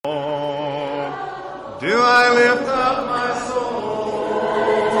Do I lift up my soul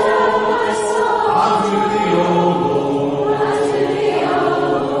unto thee, O Lord?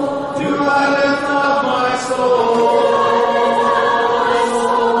 Do I lift up my soul?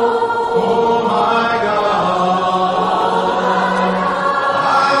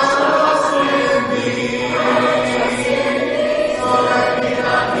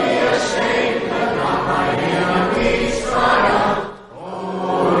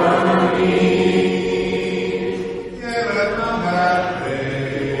 Let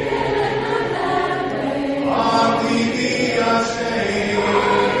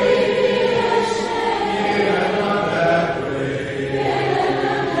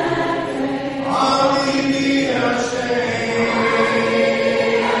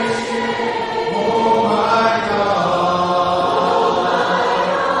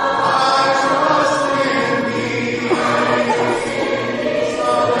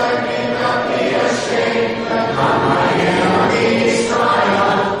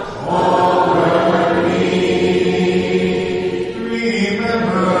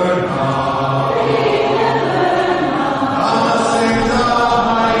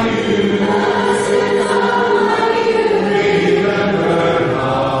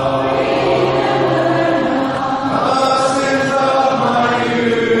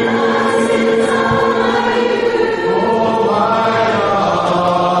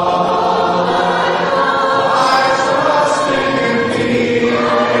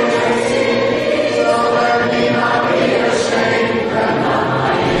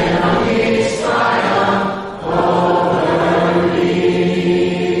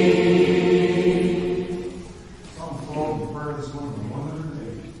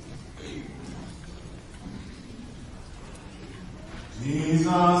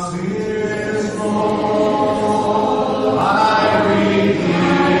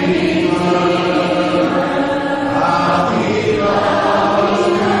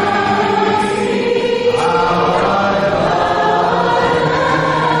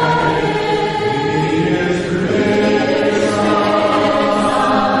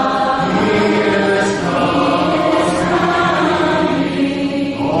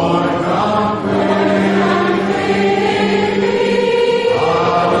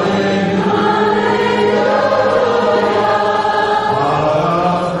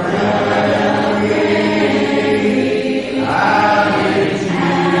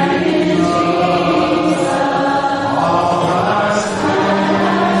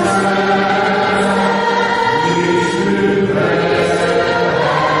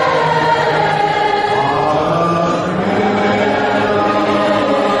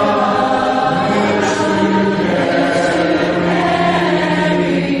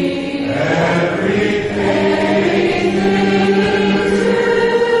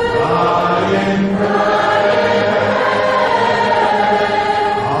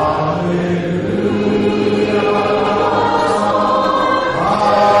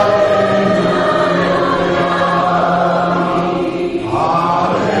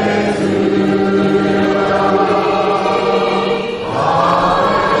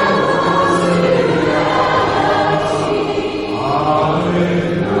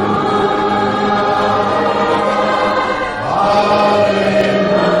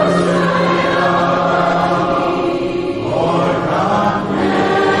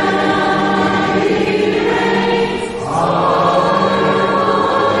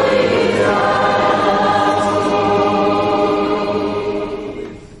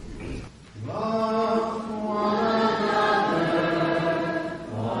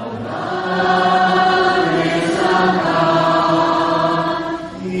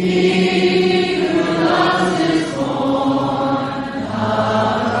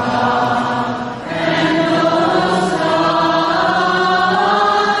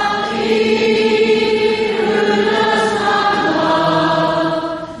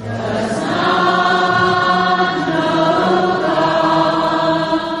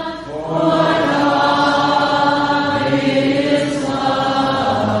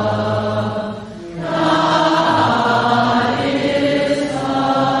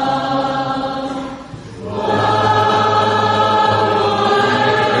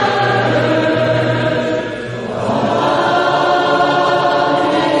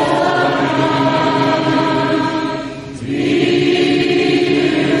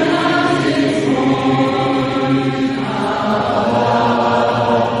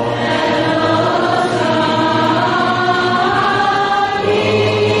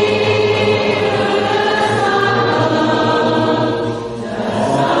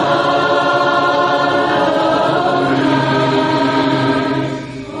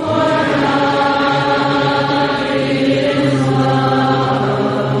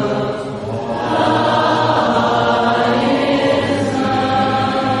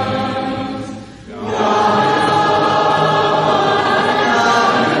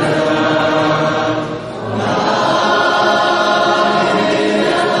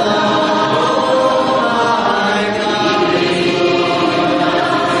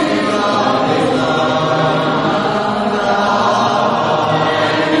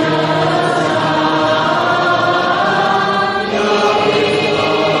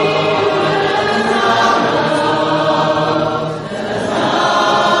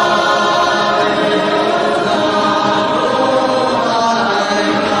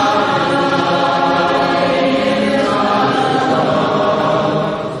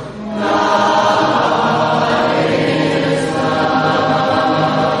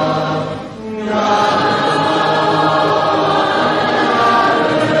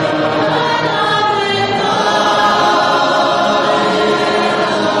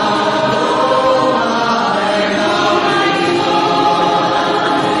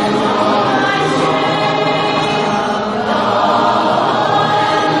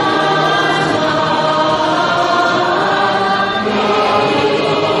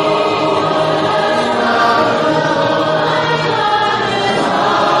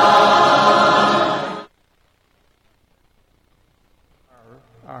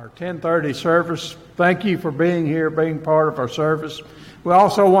our 10:30 service. Thank you for being here, being part of our service. We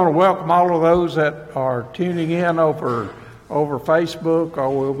also want to welcome all of those that are tuning in over Facebook, or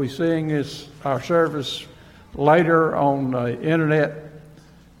will be seeing our service later on the internet.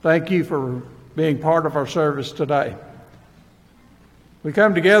 Thank you for being part of our service today. We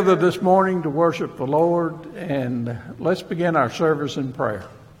come together this morning to worship the Lord, and let's begin our service in prayer.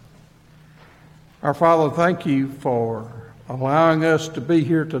 Our Father, thank you for allowing us to be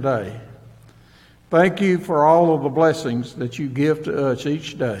here today. Thank you for all of the blessings that you give to us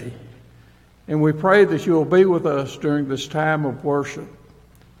each day. And we pray that you will be with us during this time of worship,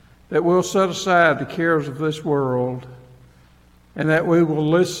 that we'll set aside the cares of this world, and that we will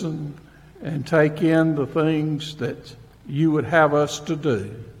listen and take in the things that you would have us to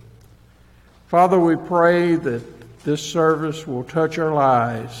do. Father, we pray that this service will touch our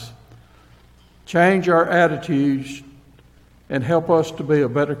lives, change our attitudes, and help us to be a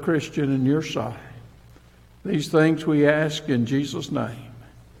better Christian in your sight. These things we ask in Jesus' name.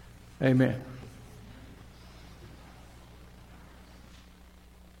 Amen.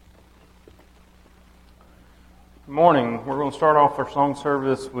 Good morning. We're going to start off our song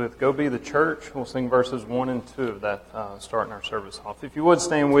service with Go Be the Church. We'll sing verses 1 and 2 of that, starting our service off. If you would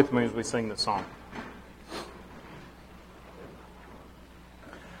stand with me as we sing this song.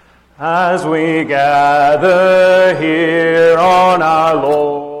 As we gather here on our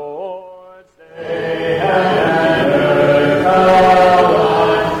Lord's day, and earth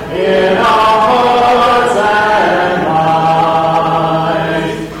alive in our hearts and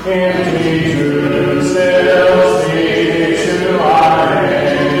minds, in these truths still speak to our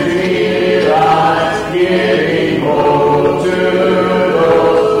empty lives, giving hope to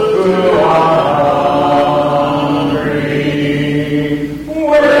those who are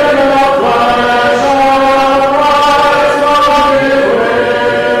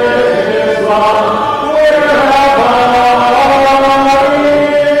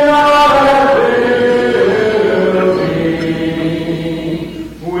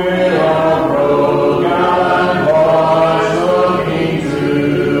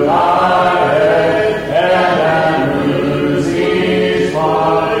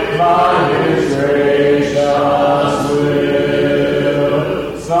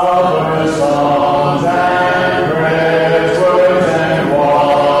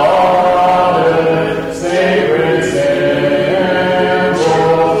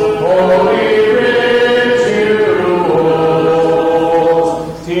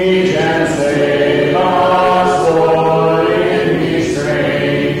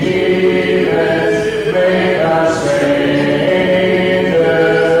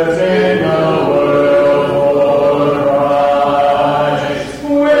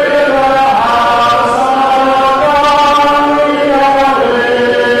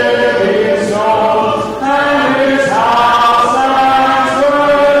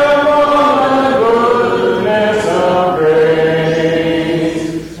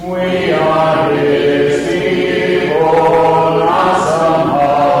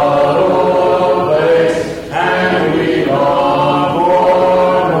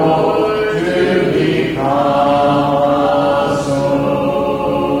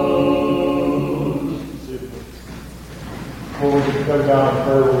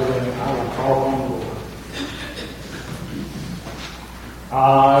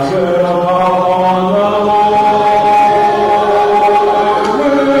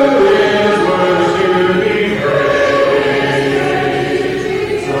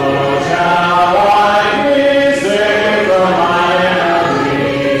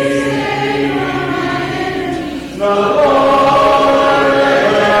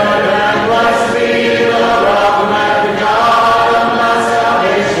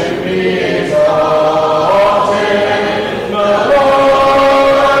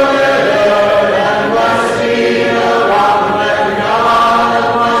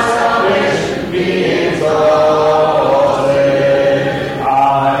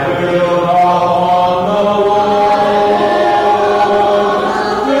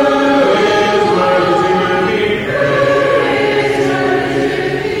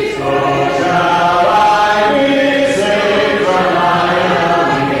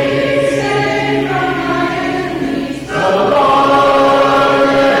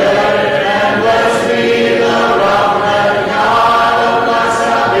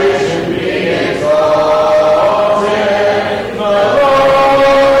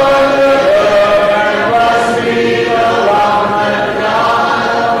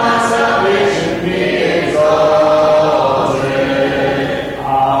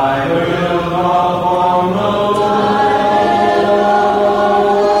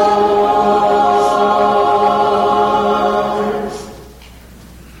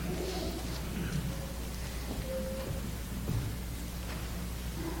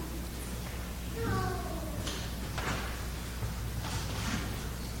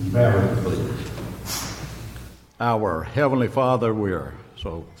Bow with me, please. Our Heavenly Father, we are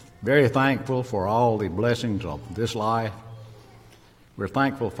so very thankful for all the blessings of this life. We're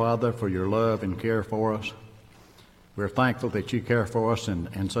thankful, Father, for your love and care for us. We're thankful that you care for us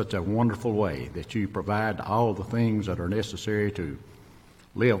in such a wonderful way, that you provide all the things that are necessary to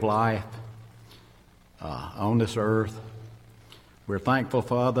live life on this earth. We're thankful,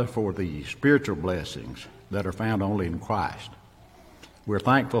 Father, for the spiritual blessings that are found only in Christ. We're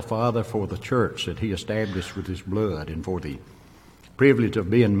thankful, Father, for the church that he established with his blood and for the privilege of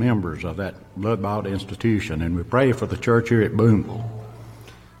being members of that blood-bought institution. And we pray for the church here at Boonville,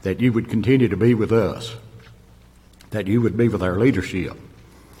 that you would continue to be with us, that you would be with our leadership,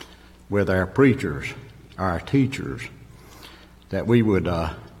 with our preachers, our teachers, that we would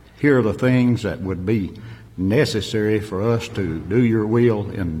hear the things that would be necessary for us to do your will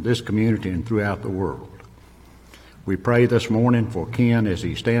in this community and throughout the world. We pray this morning for Ken as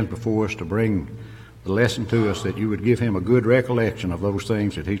he stands before us to bring the lesson to us, that you would give him a good recollection of those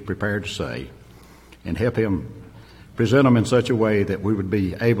things that he's prepared to say and help him present them in such a way that we would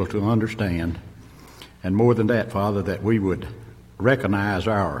be able to understand. And more than that, Father, that we would recognize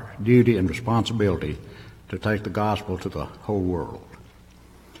our duty and responsibility to take the gospel to the whole world.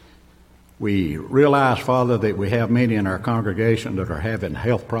 We realize, Father, that we have many in our congregation that are having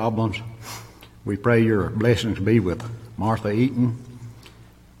health problems. We pray your blessings be with Martha Eaton,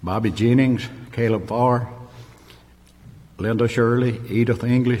 Bobby Jennings, Caleb Farr, Linda Shirley, Edith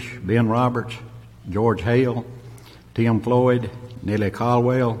English, Ben Roberts, George Hale, Tim Floyd, Nellie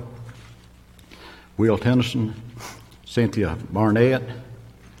Caldwell, Will Tennyson, Cynthia Barnett,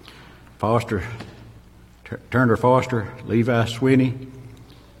 Turner Foster, Levi Swinney,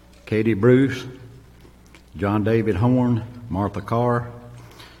 Katie Bruce, John David Horn, Martha Carr,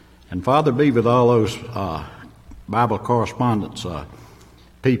 and Father, be with all those Bible correspondence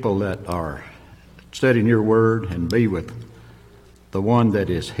people that are studying your word, and be with the one that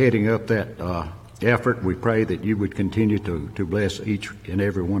is heading up that effort. We pray that you would continue to bless each and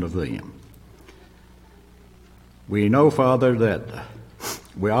every one of them. We know, Father, that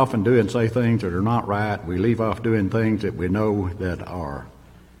we often do and say things that are not right. We leave off doing things that we know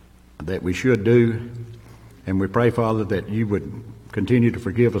that we should do. And we pray, Father, that you would continue to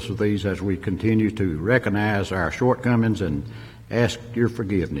forgive us of these as we continue to recognize our shortcomings and ask your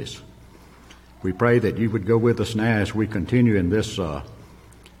forgiveness. We pray that you would go with us now as we continue in this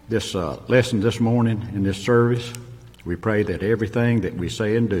lesson this morning in this service. We pray that everything that we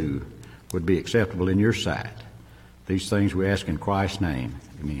say and do would be acceptable in your sight. These things we ask in Christ's name.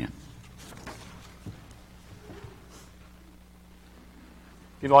 Amen.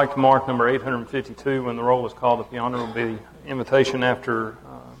 If you'd like to mark number 852 when the roll is called, the piano will be invitation after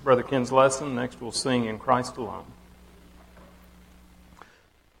Brother Ken's lesson. Next we'll sing In Christ Alone.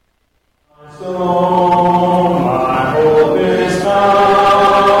 So my hope is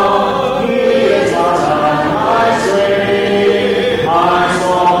found, He is my life, my strength, my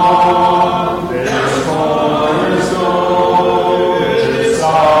song. This cornerstone is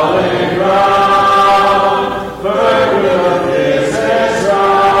solid ground, firm with His hands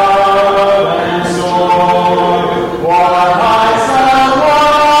round and sore. What heights of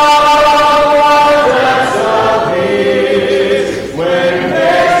love, what depths of peace, when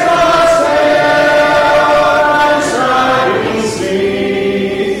there's a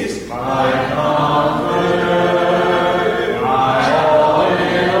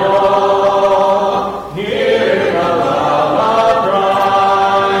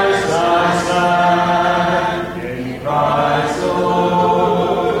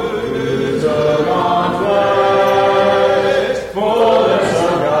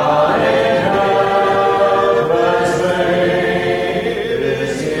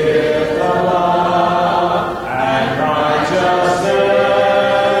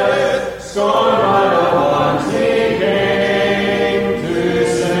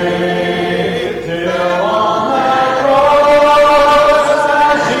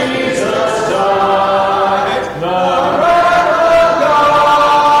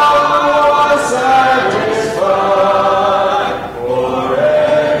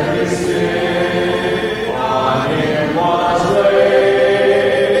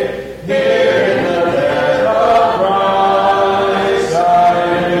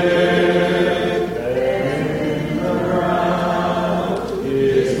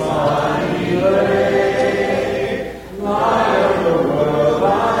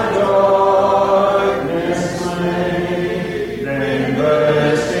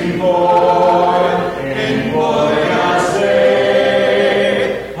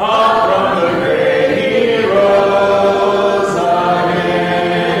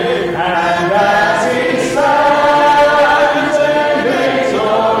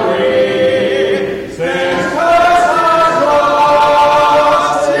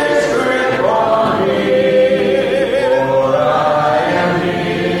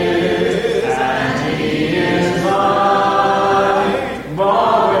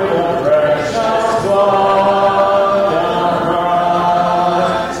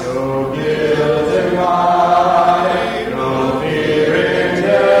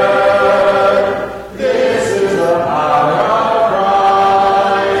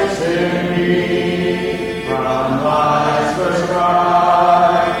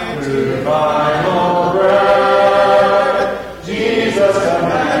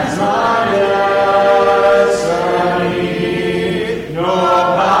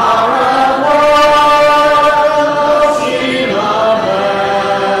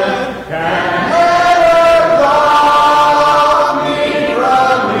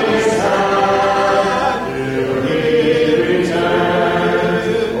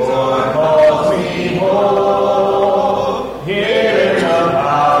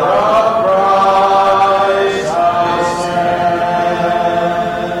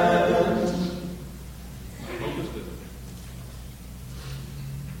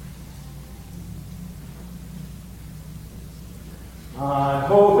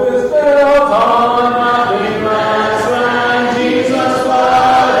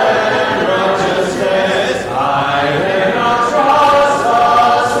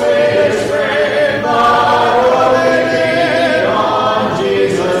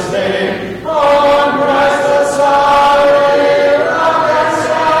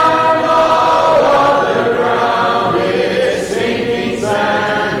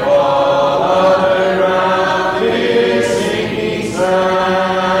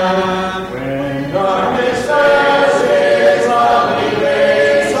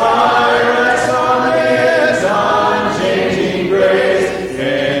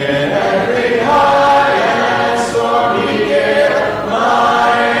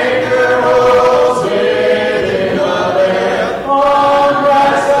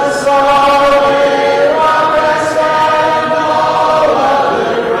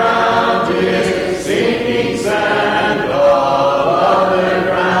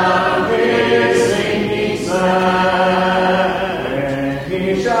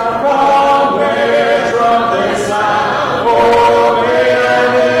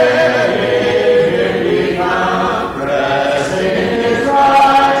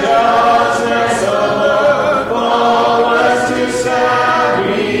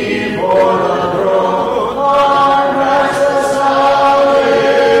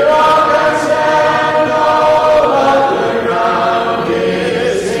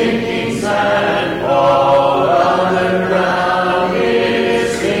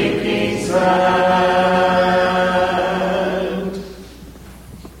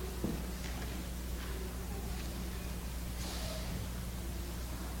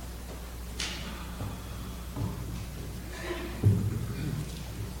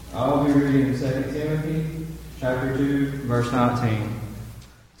I'll be reading 2 Timothy chapter 2, verse 19.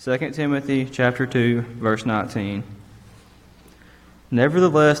 2 Timothy chapter 2, verse 19.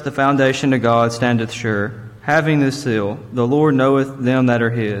 Nevertheless, the foundation of God standeth sure, having this seal, the Lord knoweth them that are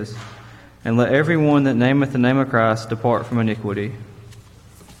his. And let every one that nameth the name of Christ depart from iniquity.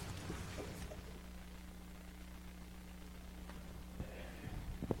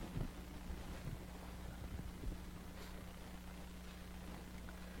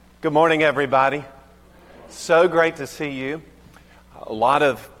 Good morning, everybody. So great to see you. A lot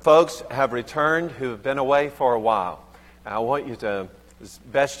of folks have returned who have been away for a while. I want you to, as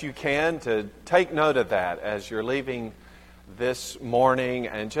best you can, to take note of that as you're leaving this morning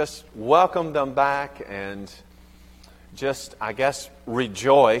and just welcome them back and just, I guess,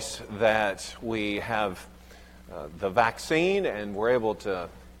 rejoice that we have the vaccine and we're able to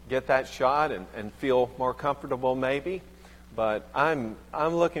get that shot and feel more comfortable maybe. But I'm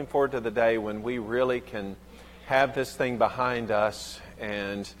looking forward to the day when we really can have this thing behind us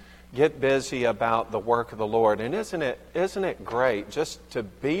and get busy about the work of the Lord. And isn't it great just to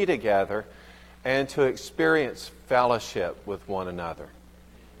be together and to experience fellowship with one another?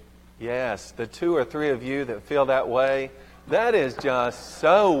 Yes, the 2 or 3 of you that feel that way, that is just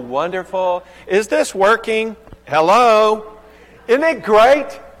so wonderful. Is this working? Hello? Isn't it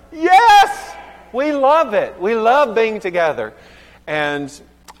great? Yes! We love it. We love being together. And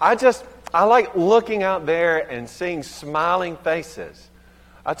I like looking out there and seeing smiling faces.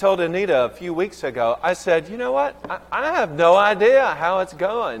 I told Anita a few weeks ago, I said, you know what? I have no idea how it's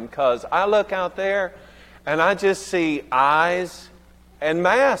going because I look out there and I just see eyes and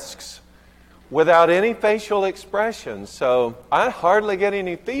masks without any facial expression. So I hardly get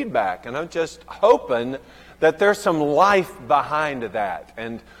any feedback. And I'm just hoping that there's some life behind that.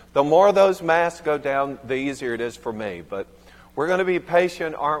 And the more those masks go down, the easier it is for me. But we're going to be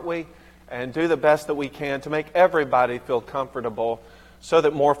patient, aren't we? And do the best that we can to make everybody feel comfortable so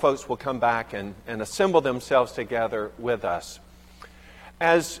that more folks will come back and assemble themselves together with us.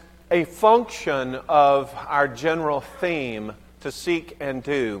 As a function of our general theme, to seek and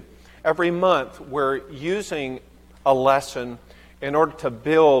do, every month we're using a lesson in order to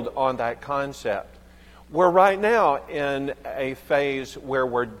build on that concept. We're right now in a phase where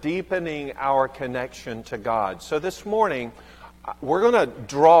we're deepening our connection to God. So this morning, We're going to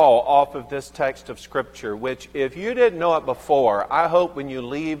draw off of this text of Scripture, which if you didn't know it before, I hope when you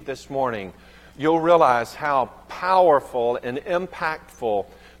leave this morning, you'll realize how powerful and impactful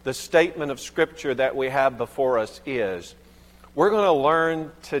the statement of Scripture that we have before us is. We're going to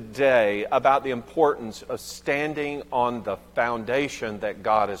learn today about the importance of standing on the foundation that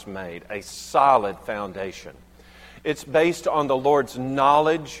God has made, a solid foundation. It's based on the Lord's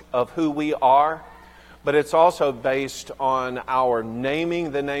knowledge of who we are, but it's also based on our naming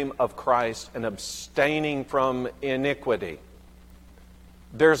the name of Christ and abstaining from iniquity.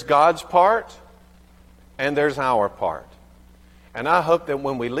 There's God's part, and there's our part. And I hope that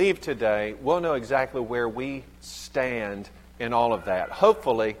when we leave today, we'll know exactly where we stand in all of that,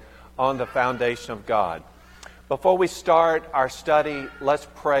 hopefully on the foundation of God. Before we start our study, let's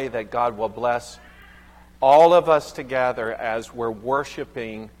pray that God will bless all of us together as we're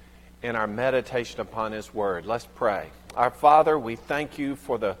worshiping in our meditation upon His Word. Let's pray. Our Father, we thank You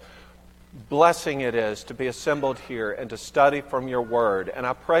for the blessing it is to be assembled here and to study from Your Word. And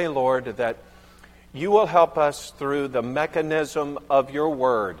I pray, Lord, that You will help us through the mechanism of Your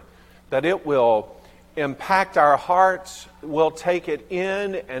Word, that it will impact our hearts, we'll take it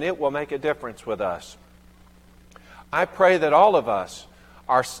in, and it will make a difference with us. I pray that all of us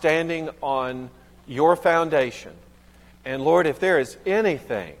are standing on Your foundation. And Lord, if there is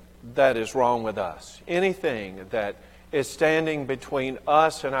anything that is wrong with us, anything that is standing between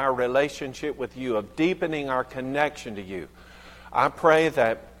us and our relationship with You, of deepening our connection to You, I pray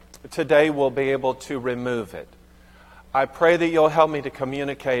that today we'll be able to remove it. I pray that You'll help me to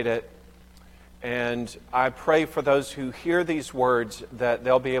communicate it. And I pray for those who hear these words that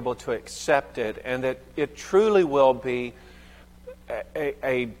they'll be able to accept it, and that it truly will be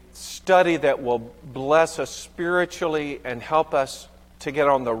a study that will bless us spiritually and help us to get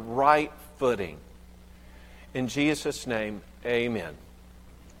on the right footing. In Jesus' name, amen.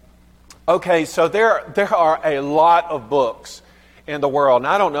 Okay, so there are a lot of books in the world. And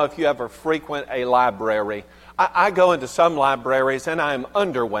I don't know if you ever frequent a library. I go into some libraries and I'm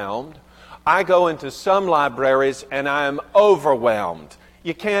underwhelmed. I go into some libraries and I'm overwhelmed.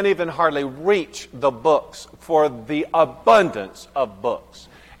 You can't even hardly reach the books for the abundance of books.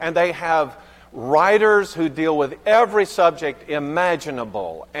 And they have writers who deal with every subject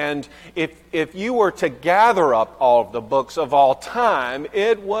imaginable. And if you were to gather up all of the books of all time,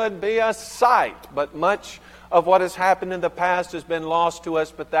 it would be a sight. But much of what has happened in the past has been lost to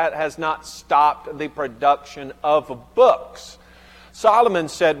us, but that has not stopped the production of books. Solomon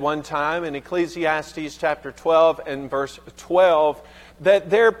said one time in Ecclesiastes chapter 12 and verse 12 that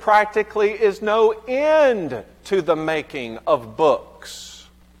there practically is no end to the making of books.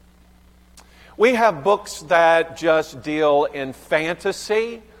 We have books that just deal in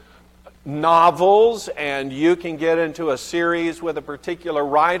fantasy, novels, and you can get into a series with a particular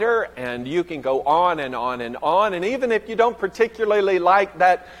writer and you can go on and on and on. And even if you don't particularly like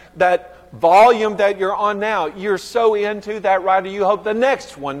that volume that you're on now, you're so into that writer, you hope the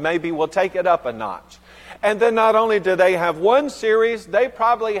next one maybe will take it up a notch. And then not only do they have one series, they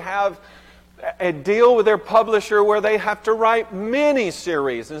probably have a deal with their publisher where they have to write many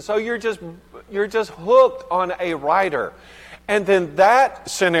series. And so you're just hooked on a writer. And then that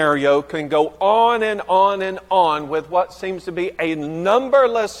scenario can go on and on and on with what seems to be a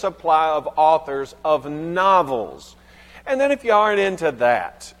numberless supply of authors of novels. And then if you aren't into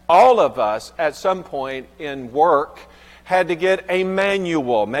that, all of us at some point in work had to get a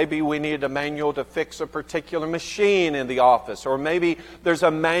manual. Maybe we needed a manual to fix a particular machine in the office, or maybe there's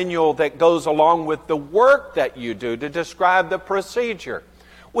a manual that goes along with the work that you do to describe the procedure.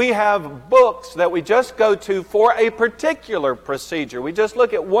 We have books that we just go to for a particular procedure. We just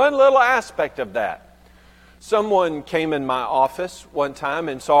look at one little aspect of that. Someone came in my office one time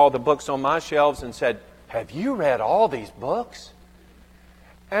and saw the books on my shelves and said, "Have you read all these books?"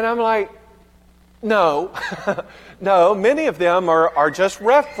 And I'm like, no. No, many of them are just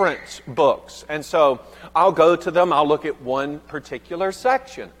reference books. And so I'll go to them, I'll look at one particular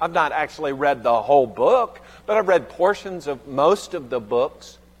section. I've not actually read the whole book, but I've read portions of most of the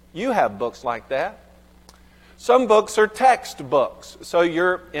books. You have books like that. Some books are textbooks. So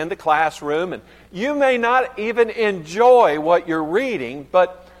you're in the classroom and you may not even enjoy what you're reading,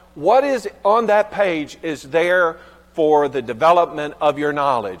 but what is on that page is there for the development of your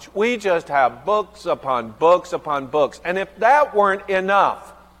knowledge. We just have books upon books upon books. And if that weren't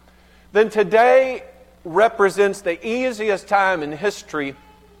enough, then today represents the easiest time in history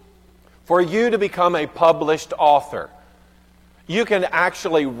for you to become a published author. You can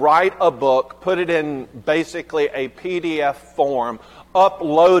actually write a book, put it in basically a PDF form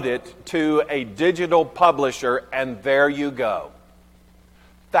upload it to a digital publisher, and there you go.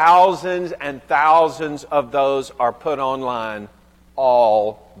 Thousands and thousands of those are put online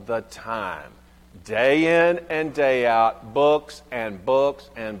all the time. Day in and day out, books and books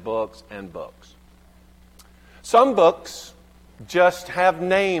and books and books. Some books just have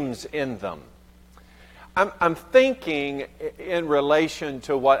names in them. I'm thinking in relation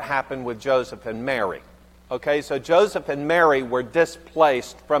to what happened with Joseph and Mary. Okay, so Joseph and Mary were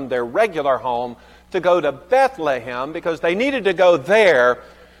displaced from their regular home to go to Bethlehem because they needed to go there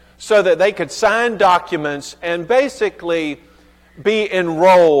so that they could sign documents and basically be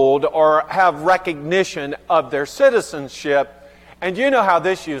enrolled or have recognition of their citizenship. And you know how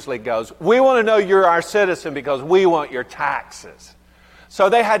this usually goes. We want to know you're our citizen because we want your taxes. So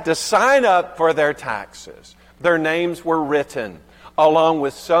they had to sign up for their taxes. Their names were written along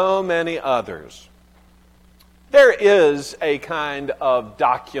with so many others. There is a kind of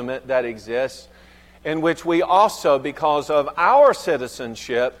document that exists in which we also, because of our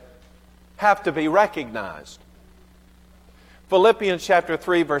citizenship, have to be recognized. Philippians chapter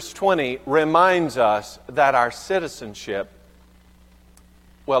 3, verse 20 reminds us that our citizenship,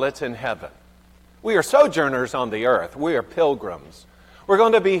 well, it's in heaven. We are sojourners on the earth. We are pilgrims. We're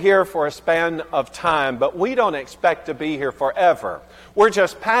going to be here for a span of time, but we don't expect to be here forever. We're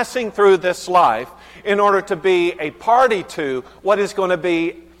just passing through this life in order to be a party to what is going to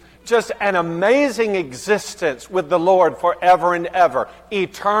be just an amazing existence with the Lord forever and ever.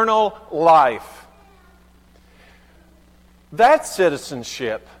 Eternal life. That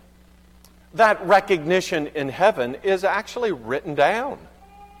citizenship, that recognition in heaven is actually written down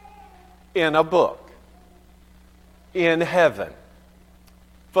in a book in heaven.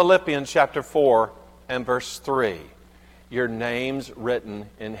 Philippians chapter 4 and verse 3. Your name's written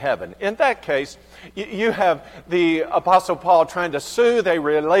in heaven. In that case, you have the Apostle Paul trying to soothe a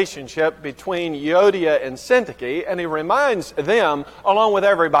relationship between Euodia and Syntyche, and he reminds them, along with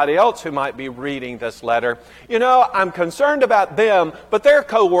everybody else who might be reading this letter, you know, I'm concerned about them, but they're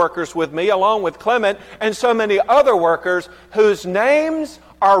co-workers with me, along with Clement and so many other workers whose names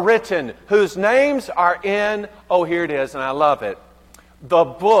are written, whose names are in, oh, here it is, and I love it, the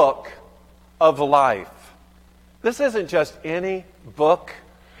book of life. This isn't just any book.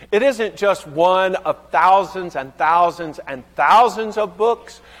 It isn't just one of thousands and thousands and thousands of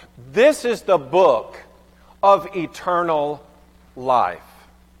books. This is the book of eternal life.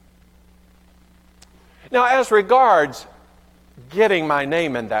 Now, as regards getting my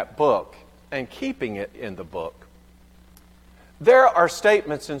name in that book and keeping it in the book, there are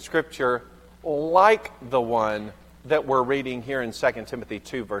statements in Scripture like the one that we're reading here in 2 Timothy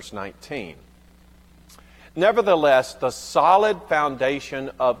 2, verse 19. Nevertheless, the solid foundation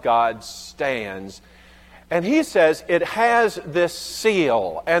of God stands. And he says it has this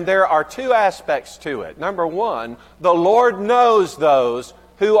seal. And there are two aspects to it. Number one, the Lord knows those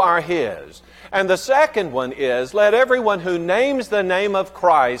who are His. And the second one is, let everyone who names the name of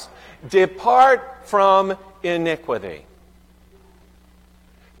Christ depart from iniquity.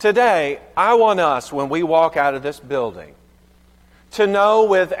 Today, I want us, when we walk out of this building, to know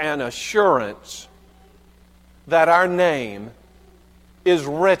with an assurance that our name is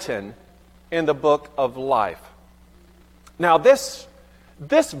written in the book of life. Now, this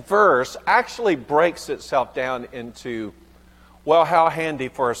verse actually breaks itself down into, well, how handy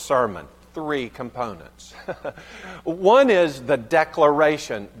for a sermon. 3 components. One is the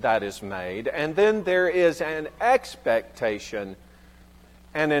declaration that is made, and then there is an expectation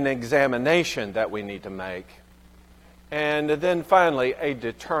and an examination that we need to make. And then finally, a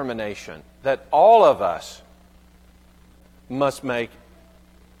determination that all of us must make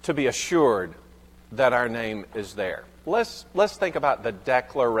to be assured that our name is there. Let's think about the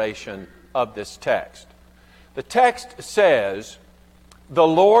declaration of this text. The text says, the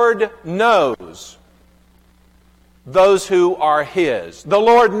Lord knows those who are His. The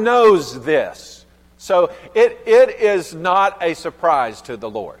Lord knows this. So it is not a surprise to the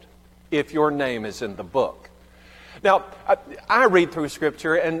Lord if your name is in the book. Now, I read through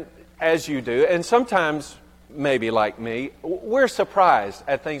Scripture, and as you do, and sometimes, maybe like me, we're surprised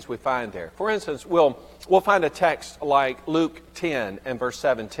at things we find there. For instance, we'll find a text like Luke 10 and verse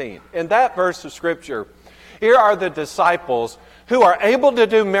 17. In that verse of Scripture, here are the disciples who are able to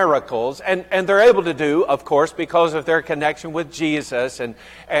do miracles, and they're able to do, of course, because of their connection with Jesus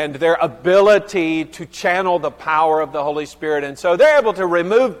and their ability to channel the power of the Holy Spirit. And so they're able to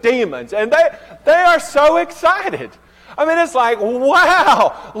remove demons, and they are so excited. I mean, it's like,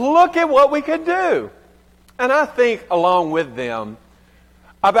 wow, look at what we could do. And I think along with them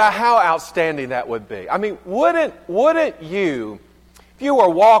about how outstanding that would be. I mean, wouldn't you, If you were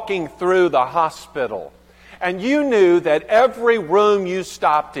walking through the hospital and you knew that every room you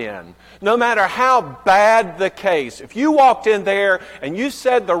stopped in, no matter how bad the case, if you walked in there and you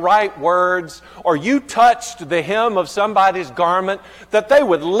said the right words or you touched the hem of somebody's garment, that they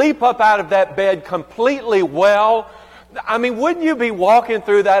would leap up out of that bed completely well. I mean, wouldn't you be walking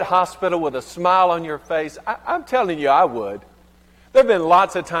through that hospital with a smile on your face? I'm telling you, I would. There have been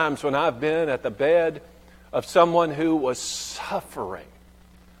lots of times when I've been at the bed of someone who was suffering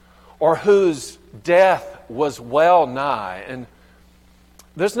or whose death was well nigh, and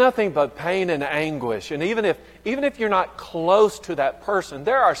there's nothing but pain and anguish. And even if you're not close to that person,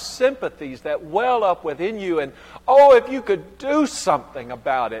 there are sympathies that well up within you, and oh, if you could do something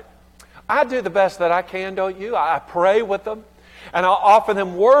about it. I do the best that I can, don't you? I pray with them, and I'll offer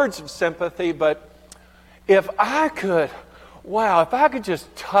them words of sympathy, but if I could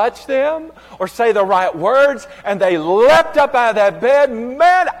just touch them or say the right words and they leapt up out of that bed,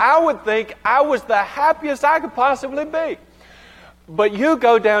 man, I would think I was the happiest I could possibly be. But you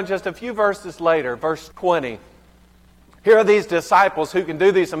go down just a few verses later, verse 20. Here are these disciples who can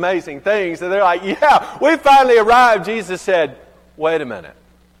do these amazing things, and they're like, yeah, we finally arrived. Jesus said, wait a minute.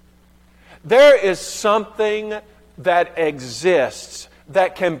 There is something that exists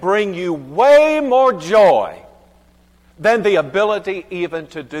that can bring you way more joy than the ability even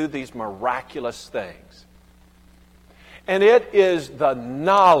to do these miraculous things. And it is the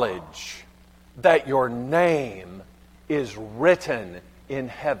knowledge that your name is written in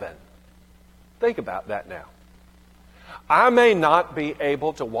heaven. Think about that now. I may not be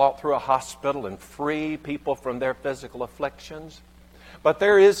able to walk through a hospital and free people from their physical afflictions, but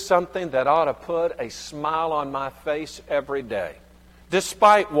there is something that ought to put a smile on my face every day,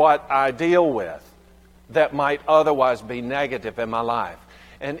 despite what I deal with that might otherwise be negative in my life.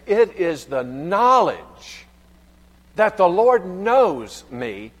 And it is the knowledge that the Lord knows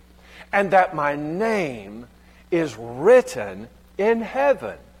me and that my name is written in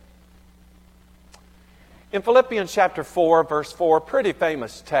heaven. In Philippians chapter 4, verse 4, pretty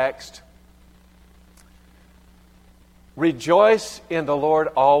famous text. Rejoice in the Lord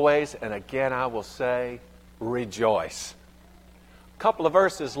always, and again I will say, rejoice. A couple of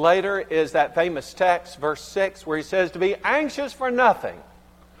verses later is that famous text, verse 6, where he says to be anxious for nothing.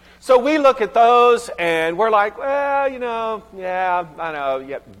 So we look at those and we're like, well,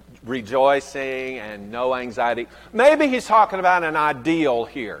 rejoicing and no anxiety. Maybe he's talking about an ideal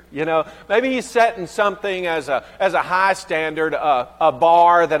here. Maybe he's setting something as a high standard, a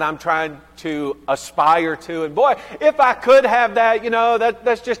bar that I'm trying to aspire to. And boy, if I could have that,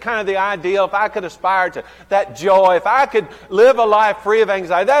 that's just kind of the ideal. If I could aspire to that joy, if I could live a life free of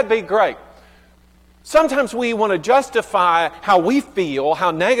anxiety, that'd be great. Sometimes we want to justify how we feel, how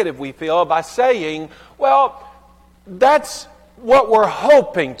negative we feel, by saying, well, that's what we're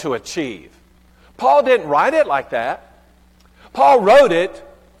hoping to achieve. Paul didn't write it like that. Paul wrote it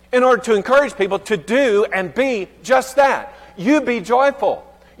in order to encourage people to do and be just that. You be joyful.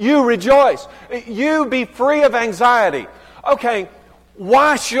 You rejoice. You be free of anxiety. Okay,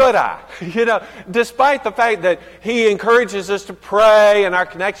 why should I? Despite the fact that he encourages us to pray and our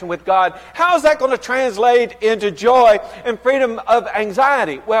connection with God, how is that going to translate into joy and freedom of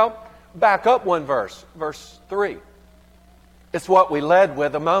anxiety? Well, back up one verse, verse 3. It's what we led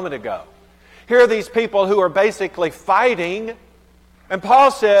with a moment ago. Here are these people who are basically fighting, and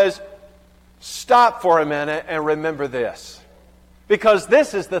Paul says, stop for a minute and remember this. Because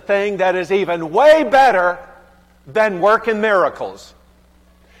this is the thing that is even way better than working miracles.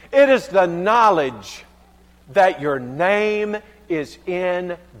 It is the knowledge that your name is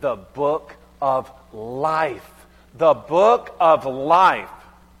in the book of life. The book of life.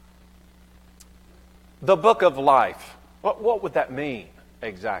 The book of life. What would that mean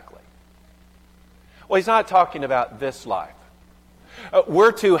exactly? Well, he's not talking about this life.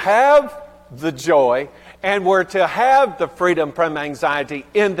 We're to have the joy and we're to have the freedom from anxiety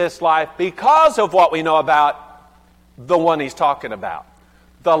in this life because of what we know about the one he's talking about.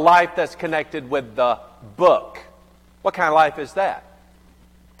 The life that's connected with the book. What kind of life is that?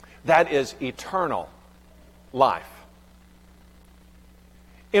 That is eternal life.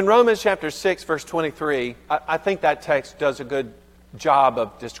 In Romans chapter 6, verse 23, I think that text does a good job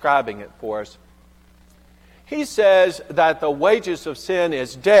of describing it for us. He says that the wages of sin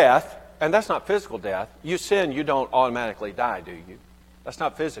is death, and that's not physical death. You sin, you don't automatically die, do you? That's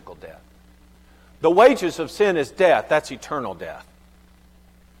not physical death. The wages of sin is death. That's eternal death.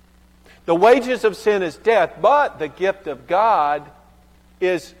 The wages of sin is death, but the gift of God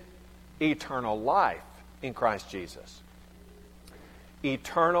is eternal life in Christ Jesus.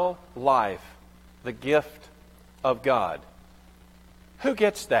 Eternal life, the gift of God. Who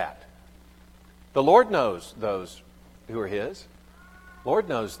gets that? The Lord knows those who are His. Lord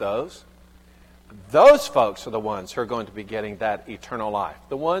knows those. Those folks are the ones who are going to be getting that eternal life.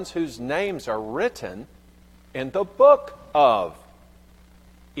 The ones whose names are written in the book of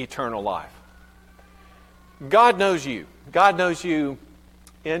eternal life. God knows you. God knows you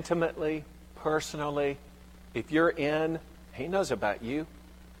intimately, personally. If you're in, He knows about you.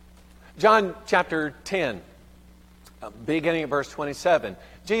 John chapter 10, beginning at verse 27.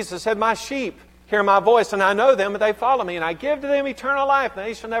 Jesus said, "My sheep hear my voice, and I know them, and they follow me. And I give to them eternal life, and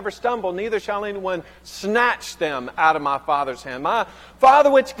they shall never stumble, neither shall anyone snatch them out of my Father's hand. My Father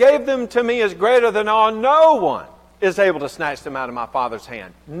which gave them to me is greater than all. No one is able to snatch them out of my Father's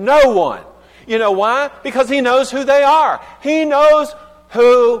hand." No one. You know why? Because He knows who they are. He knows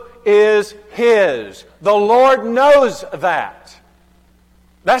who is His. The Lord knows that.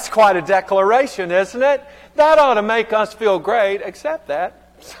 That's quite a declaration, isn't it? That ought to make us feel great, except that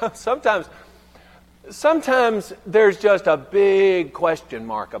sometimes there's just a big question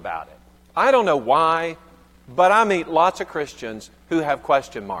mark about it. I don't know why, but I meet lots of Christians who have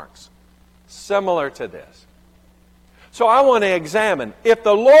question marks similar to this. So I want to examine, if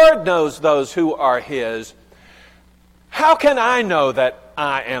the Lord knows those who are His, how can I know that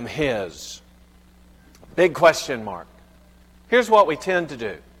I am His? Big question mark. Here's what we tend to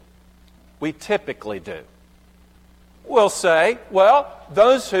do. We typically do. We'll say, well,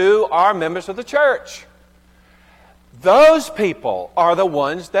 those who are members of the church. Those people are the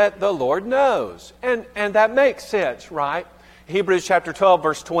ones that the Lord knows. And that makes sense, right? Hebrews chapter 12,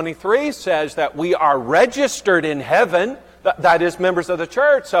 verse 23 says that we are registered in heaven. That is members of the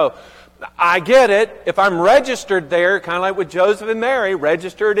church. So I get it. If I'm registered there, kind of like with Joseph and Mary,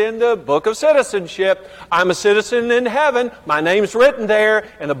 registered in the book of citizenship, I'm a citizen in heaven. My name's written there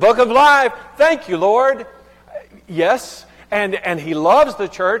in the book of life. Thank you, Lord. Yes, and He loves the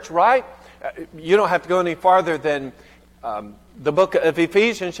church, right? You don't have to go any farther than the book of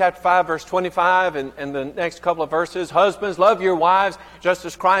Ephesians chapter 5, verse 25, and the next couple of verses. Husbands, love your wives, just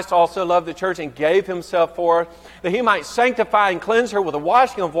as Christ also loved the church and gave Himself for her, that He might sanctify and cleanse her with the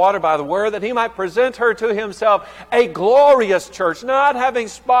washing of water by the word, that He might present her to Himself a glorious church, not having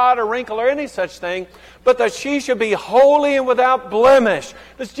spot or wrinkle or any such thing, but that she should be holy and without blemish.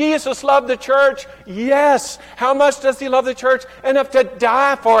 Does Jesus love the church? Yes. How much does He love the church? Enough to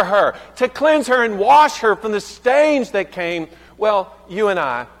die for her, to cleanse her and wash her from the stains that came. Well, you and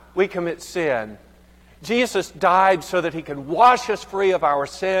I, we commit sin. Jesus died so that He could wash us free of our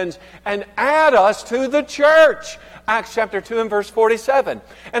sins and add us to the church. Acts chapter 2 and verse 47.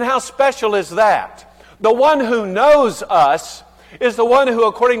 And how special is that? The one who knows us is the one who,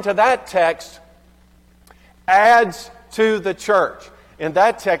 according to that text, adds to the church. In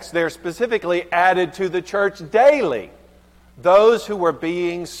that text, they're specifically added to the church daily. Those who were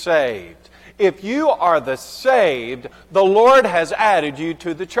being saved. If you are the saved, the Lord has added you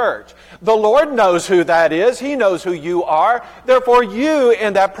to the church. The Lord knows who that is. He knows who you are. Therefore, you,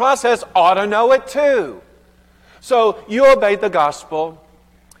 in that process, ought to know it too. So, you obeyed the gospel.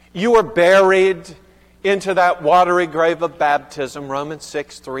 You were buried into that watery grave of baptism, Romans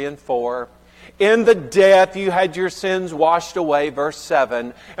 6, 3 and 4. In the death, you had your sins washed away, verse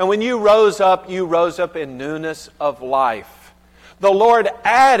 7. And when you rose up in newness of life. The Lord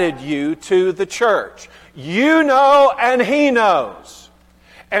added you to the church. You know and He knows.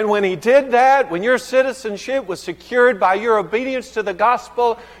 And when He did that, when your citizenship was secured by your obedience to the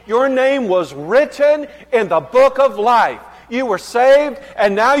gospel, your name was written in the book of life. You were saved,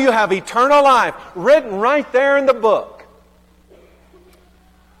 and now you have eternal life written right there in the book.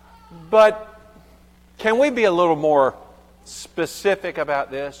 But can we be a little more specific about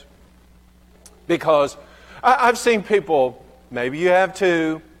this? Because I've seen people, maybe you have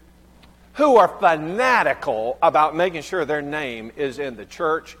too, who are fanatical about making sure their name is in the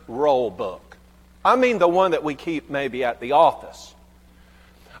church roll book. I mean the one that we keep maybe at the office.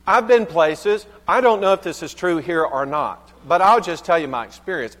 I've been places, I don't know if this is true here or not, but I'll just tell you my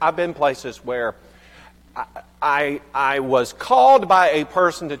experience. I've been places where I was called by a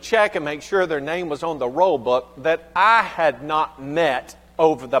person to check and make sure their name was on the roll book that I had not met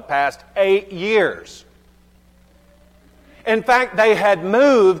over the past 8 years. In fact, they had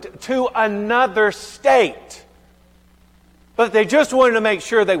moved to another state. But they just wanted to make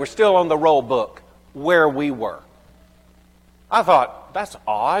sure they were still on the roll book where we were. I thought, that's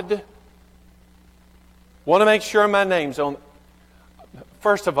odd. Want to make sure my name's on.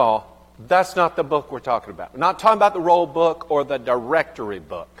 First of all, that's not the book we're talking about. We're not talking about the roll book or the directory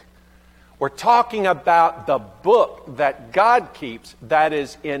book. We're talking about the book that God keeps that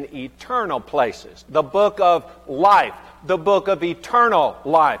is in eternal places. The book of life. the book of eternal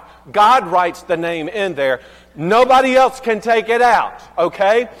life. God writes the name in there. Nobody else can take it out,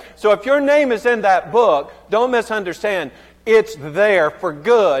 okay? So if your name is in that book, don't misunderstand. It's there for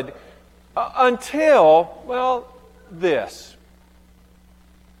good until, well, this.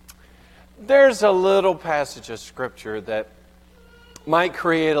 There's a little passage of Scripture that might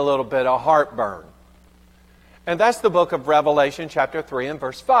create a little bit of heartburn. And that's the book of Revelation, chapter 3 and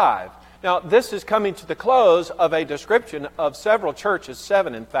verse 5. Now, this is coming to the close of a description of several churches,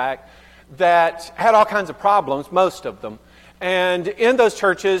 7 in fact, that had all kinds of problems, most of them. And in those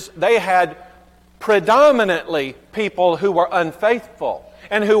churches, they had predominantly people who were unfaithful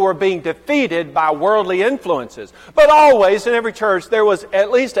and who were being defeated by worldly influences. But always, in every church, there was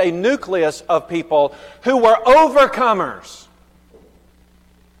at least a nucleus of people who were overcomers.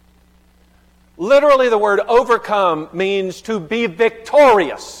 Literally, the word overcome means to be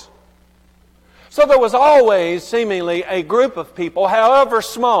victorious. So there was always seemingly a group of people, however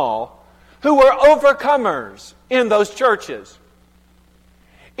small, who were overcomers in those churches.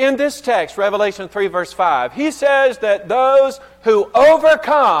 In this text, Revelation 3 verse 5, he says that those who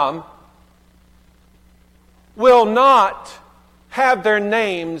overcome will not have their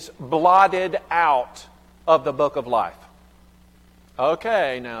names blotted out of the book of life.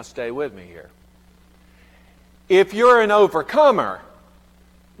 Okay, now stay with me here. If you're an overcomer,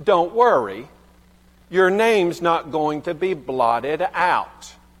 don't worry. Your name's not going to be blotted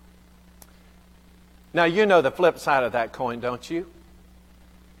out. Now, you know the flip side of that coin, don't you?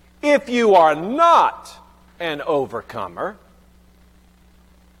 If you are not an overcomer,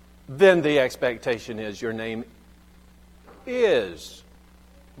 then the expectation is your name is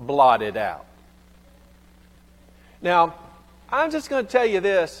blotted out. Now, I'm just going to tell you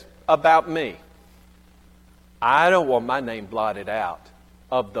this about me. I don't want my name blotted out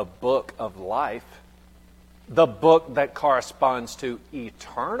of the book of life, the book that corresponds to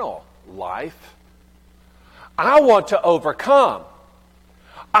eternal life. I want to overcome.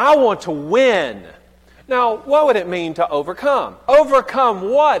 I want to win. Now, what would it mean to overcome? Overcome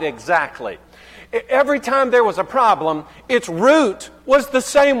what exactly? Every time there was a problem, its root was the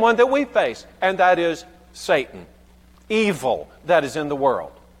same one that we face, and that is Satan, evil that is in the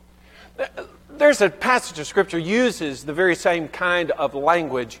world. There's a passage of Scripture uses the very same kind of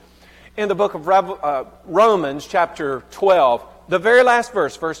language in the book of Romans, chapter 12, the very last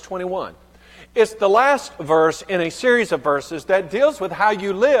verse, verse 21. It's the last verse in a series of verses that deals with how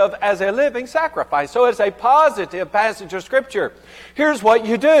you live as a living sacrifice. So it's a positive passage of Scripture. Here's what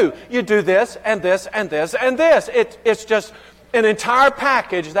you do. You do this and this and this and this. It's just an entire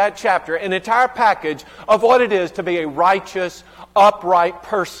package, that chapter, an entire package of what it is to be a righteous, upright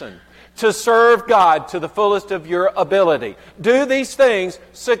person. To serve God to the fullest of your ability. Do these things,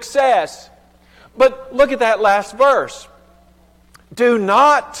 success. But look at that last verse. Do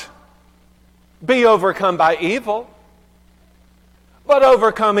not be overcome by evil, but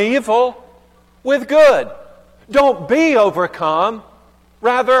overcome evil with good. Don't be overcome,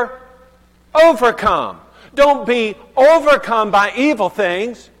 rather overcome. Don't be overcome by evil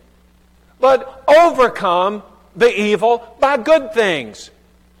things, but overcome the evil by good things.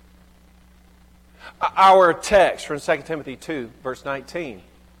 Our text from 2 Timothy 2, verse 19.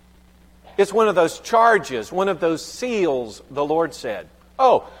 It's one of those charges, one of those seals, the Lord said.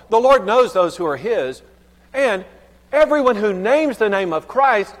 Oh, the Lord knows those who are His, and everyone who names the name of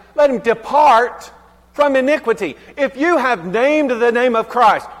Christ, let him depart from iniquity. If you have named the name of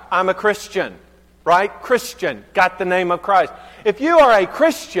Christ, I'm a Christian, right? Christian, got the name of Christ. If you are a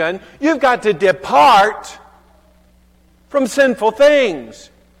Christian, you've got to depart from sinful things.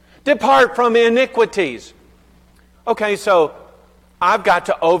 Depart from iniquities. Okay, so I've got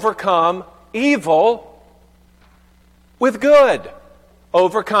to overcome evil with good.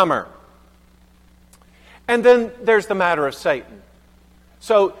 Overcomer. And then there's the matter of Satan.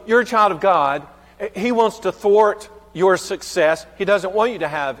 So you're a child of God. He wants to thwart your success. He doesn't want you to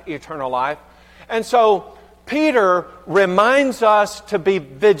have eternal life. And so Peter reminds us to be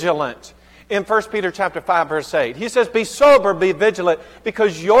vigilant. In 1 Peter chapter 5, verse 8, he says, be sober, be vigilant,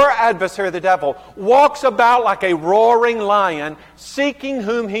 because your adversary, the devil, walks about like a roaring lion, seeking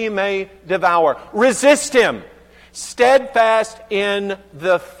whom he may devour. Resist him, steadfast in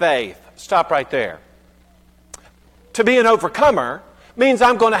the faith. Stop right there. To be an overcomer means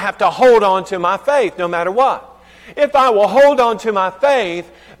I'm going to have to hold on to my faith no matter what. If I will hold on to my faith,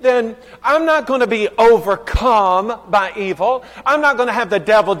 then I'm not going to be overcome by evil. I'm not going to have the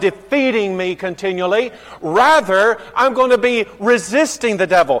devil defeating me continually. Rather, I'm going to be resisting the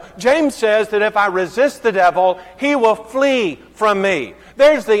devil. James says that if I resist the devil, he will flee from me.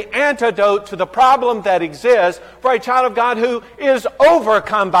 There's the antidote to the problem that exists for a child of God who is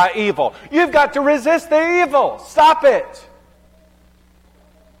overcome by evil. You've got to resist the evil. Stop it.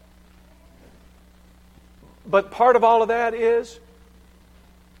 But part of all of that is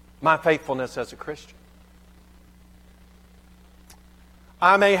my faithfulness as a Christian.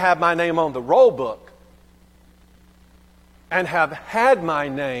 I may have my name on the roll book and have had my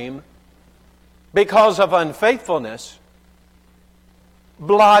name because of unfaithfulness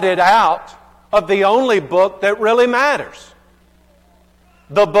blotted out of the only book that really matters.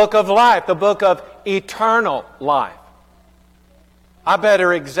 The book of life, the book of eternal life. I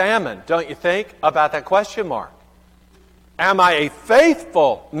better examine, don't you think, about that question mark. Am I a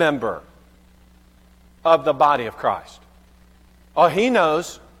faithful member of the body of Christ? Oh, He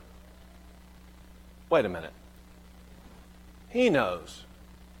knows. Wait a minute. He knows.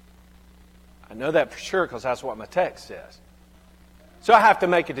 I know that for sure because that's what my text says. So I have to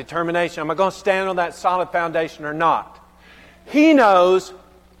make a determination. Am I going to stand on that solid foundation or not? He knows,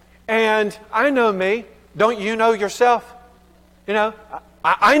 and I know me. Don't you know yourself? You know,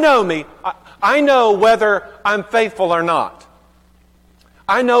 I know me. I know whether I'm faithful or not.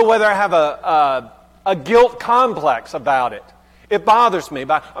 I know whether I have a guilt complex about it. It bothers me.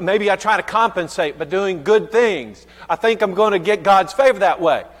 Maybe I try to compensate by doing good things. I think I'm going to get God's favor that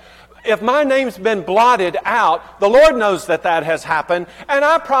way. If my name's been blotted out, the Lord knows that that has happened, and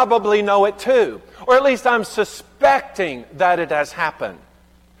I probably know it too. Or at least I'm suspecting that it has happened.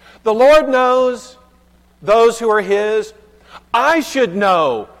 The Lord knows those who are His. I should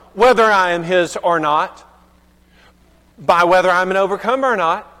know whether I am His or not, by whether I'm an overcomer or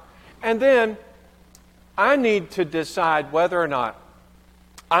not. And then I need to decide whether or not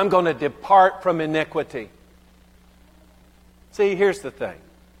I'm going to depart from iniquity. See, here's the thing.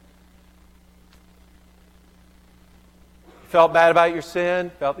 Felt bad about your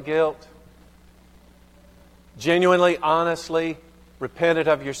sin, felt the guilt. Genuinely, honestly repented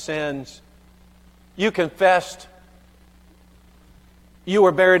of your sins. You confessed. You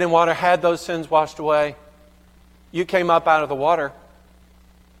were buried in water, had those sins washed away. You came up out of the water.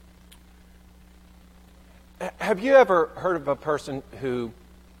 Have you ever heard of a person who,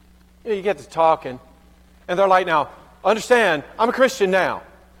 you get to talking, and they're like, now, understand, I'm a Christian now.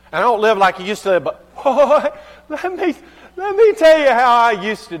 And I don't live like you used to live, but boy, let me tell you how I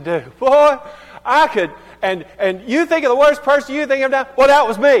used to do. Boy, I could, and you think of the worst person you think of now? Well, that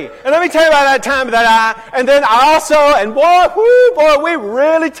was me. And let me tell you about that time that and then I also, and boy, we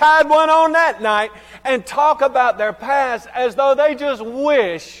really tied one on that night, and talk about their past as though they just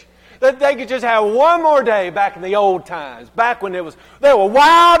wish that they could just have one more day back in the old times, back when they were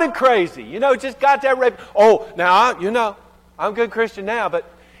wild and crazy. You know, just got that rape. Oh, now, I'm a good Christian now,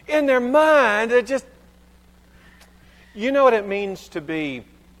 but in their mind, it just, you know what it means to be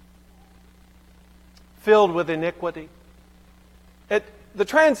filled with iniquity? The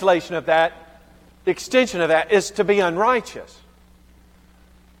translation of that, the extension of that, is to be unrighteous.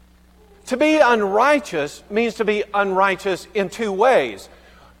 To be unrighteous means to be unrighteous in two ways.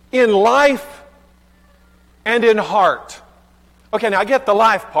 In life and in heart. Okay, now I get the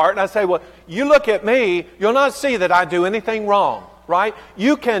life part, and I say, well, you look at me, you'll not see that I do anything wrong, right?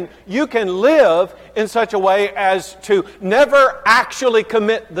 You can live in such a way as to never actually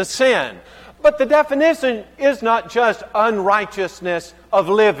commit the sin. But the definition is not just unrighteousness of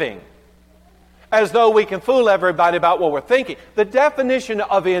living, as though we can fool everybody about what we're thinking. The definition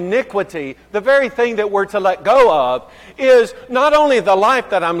of iniquity, the very thing that we're to let go of, is not only the life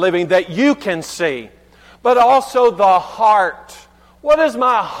that I'm living that you can see, but also the heart. What does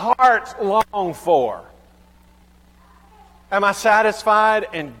my heart long for? Am I satisfied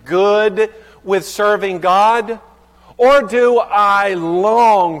and good with serving God? Or do I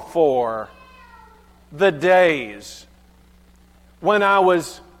long for the days when I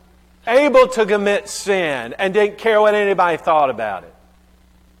was able to commit sin and didn't care what anybody thought about it?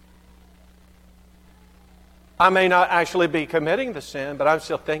 I may not actually be committing the sin, but I'm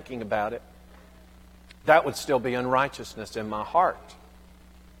still thinking about it. That would still be unrighteousness in my heart.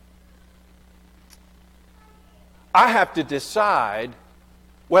 I have to decide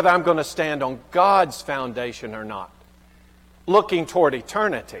whether I'm going to stand on God's foundation or not, looking toward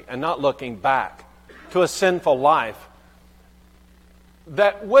eternity and not looking back to a sinful life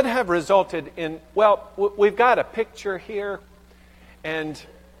that would have resulted in, well, we've got a picture here, and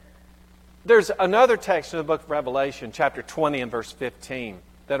there's another text in the book of Revelation, chapter 20 and verse 15,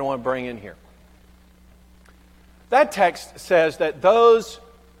 that I want to bring in here. That text says that those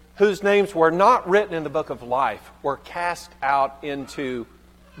whose names were not written in the book of life were cast out into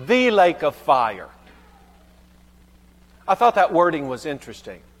the lake of fire. I thought that wording was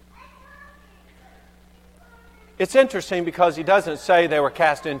interesting. It's interesting because he doesn't say they were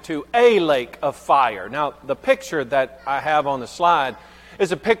cast into a lake of fire. Now, the picture that I have on the slide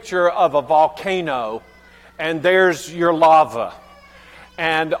is a picture of a volcano, and there's your lava.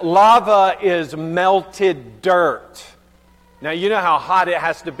 And lava is melted dirt. Now, you know how hot it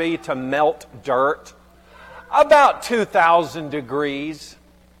has to be to melt dirt? About 2,000 degrees.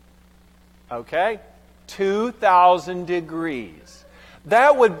 Okay? 2,000 degrees.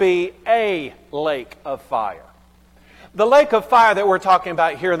 That would be a lake of fire. The lake of fire that we're talking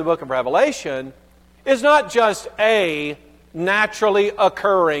about here in the book of Revelation is not just a naturally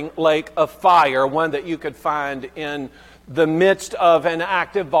occurring lake of fire, one that you could find in the midst of an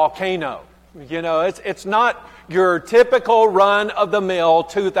active volcano. You know, it's not your typical run-of-the-mill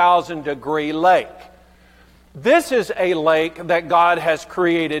 2,000-degree lake. This is a lake that God has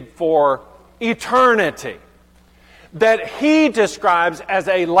created for eternity, that He describes as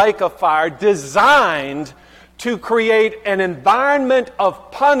a lake of fire designed to create an environment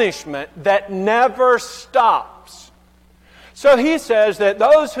of punishment that never stops. So He says that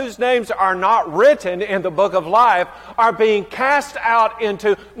those whose names are not written in the book of life are being cast out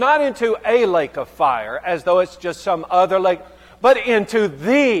into, not into a lake of fire, as though it's just some other lake, but into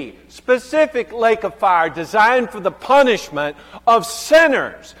the specific lake of fire designed for the punishment of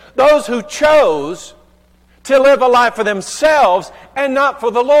sinners, those who chose to live a life for themselves and not for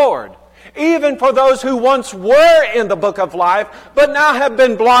the Lord. Even for those who once were in the book of life, but now have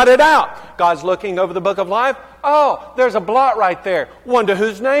been blotted out. God's looking over the book of life. Oh, there's a blot right there. Wonder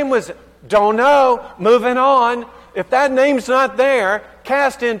whose name was it? Don't know. Moving on. If that name's not there,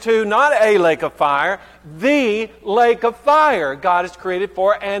 cast into not a lake of fire, the lake of fire God has created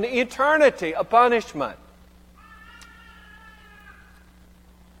for an eternity, a punishment.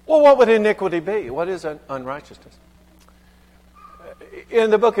 Well, what would iniquity be? What is unrighteousness? In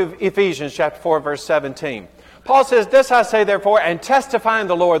the book of Ephesians, chapter 4, verse 17, Paul says, "This I say therefore, and testify in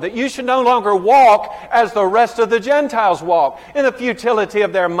the Lord, that you should no longer walk as the rest of the Gentiles walk, in the futility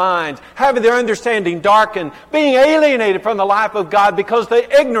of their minds, having their understanding darkened, being alienated from the life of God because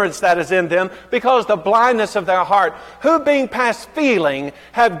the ignorance that is in them, because the blindness of their heart, who being past feeling,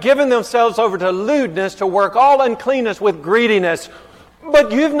 have given themselves over to lewdness, to work all uncleanness with greediness.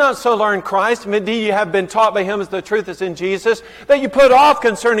 But you've not so learned Christ, indeed you have been taught by Him as the truth is in Jesus, that you put off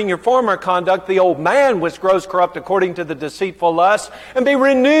concerning your former conduct the old man which grows corrupt according to the deceitful lust, and be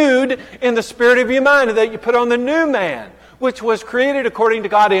renewed in the spirit of your mind, and that you put on the new man, which was created according to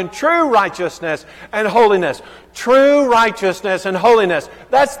God in true righteousness and holiness." True righteousness and holiness.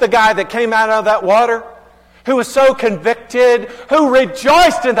 That's the guy that came out of that water, who was so convicted, who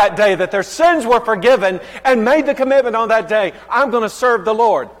rejoiced in that day that their sins were forgiven and made the commitment on that day, I'm going to serve the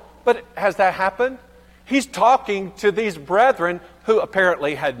Lord. But has that happened? He's talking to these brethren who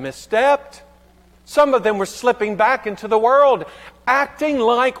apparently had misstepped. Some of them were slipping back into the world, acting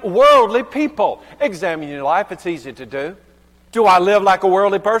like worldly people. Examine your life. It's easy to do. Do I live like a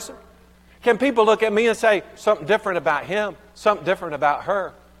worldly person? Can people look at me and say, something different about him, something different about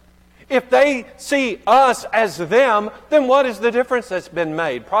her? If they see us as them, then what is the difference that's been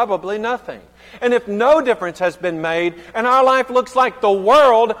made? Probably nothing. And if no difference has been made and our life looks like the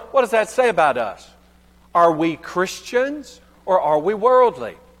world, what does that say about us? Are we Christians or are we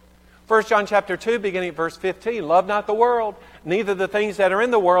worldly? 1 John chapter 2, beginning at verse 15, "Love not the world, neither the things that are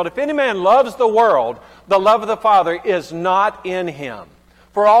in the world. If any man loves the world, the love of the Father is not in him.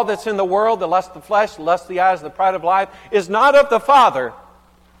 For all that's in the world, the lust of the flesh, the lust of the eyes, the pride of life, is not of the Father,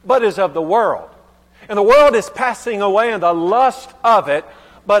 but is of the world. And the world is passing away and the lust of it,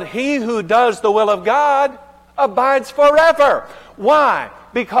 but he who does the will of God abides forever." Why?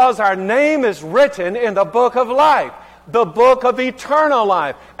 Because our name is written in the book of life, the book of eternal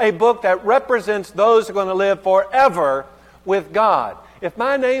life, a book that represents those who are going to live forever with God. If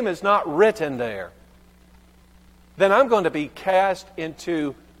my name is not written there, then I'm going to be cast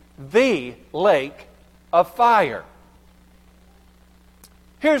into the lake of fire.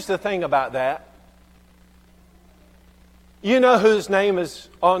 Here's the thing about that. You know whose name is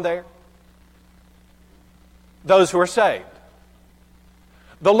on there? Those who are saved.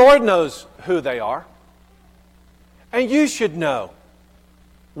 The Lord knows who they are. And you should know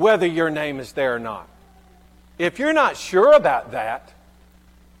whether your name is there or not. If you're not sure about that,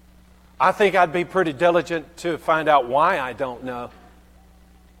 I think I'd be pretty diligent to find out why I don't know.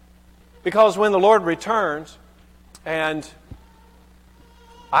 Because when the Lord returns, and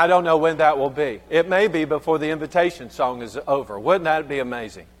I don't know when that will be. It may be before the invitation song is over. Wouldn't that be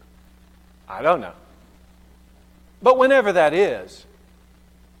amazing? I don't know. But whenever that is,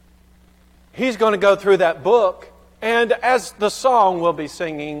 He's going to go through that book And as the song we'll be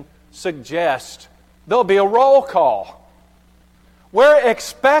singing suggests, there'll be a roll call. We're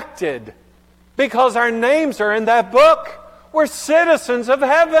expected because our names are in that book. We're citizens of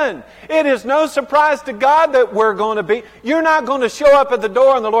heaven. It is no surprise to God that we're going to be. You're not going to show up at the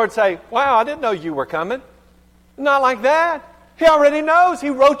door and the Lord say, wow, I didn't know you were coming. Not like that. He already knows. He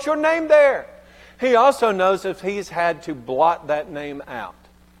wrote your name there. He also knows if He's had to blot that name out.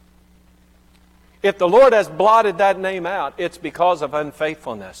 If the Lord has blotted that name out, it's because of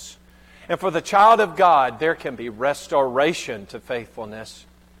unfaithfulness. And for the child of God, there can be restoration to faithfulness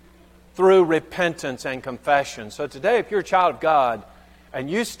through repentance and confession. So today, if you're a child of God and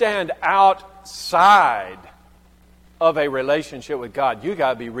you stand outside of a relationship with God, you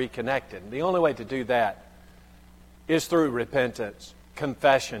got to be reconnected. The only way to do that is through repentance,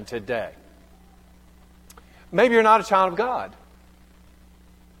 confession today. Maybe you're not a child of God.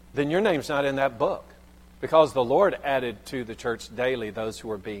 Then your name's not in that book, because the Lord added to the church daily those who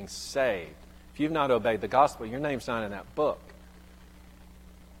are being saved. If you've not obeyed the gospel, your name's not in that book.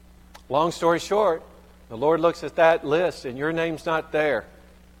 Long story short, the Lord looks at that list and your name's not there.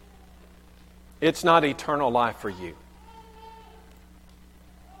 It's not eternal life for you.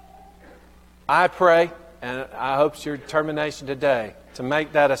 I pray, and I hope it's your determination today, to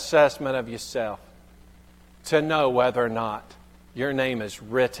make that assessment of yourself, to know whether or not your name is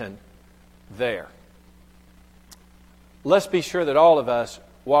written there. Let's be sure that all of us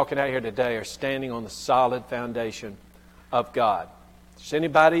walking out here today are standing on the solid foundation of God. If there's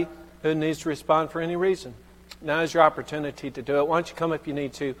anybody who needs to respond for any reason, now is your opportunity to do it. Why don't you come if you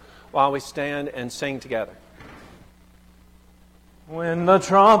need to while we stand and sing together. When the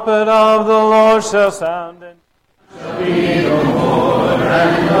trumpet of the Lord shall sound and shall be no more,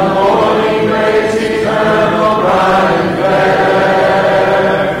 and the morning breaks eternal, bright and fair.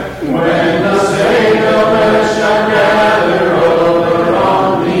 When the saved of earth shall gather over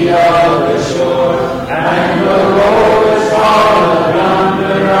on the other shore, and the roll is called of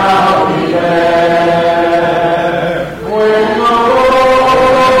thunder, I'll be there. When the roll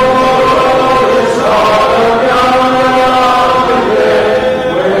is called of thunder, I'll be there.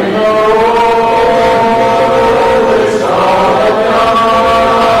 When the roll is called of thunder,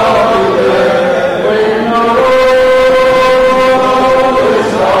 I'll be there. When the roll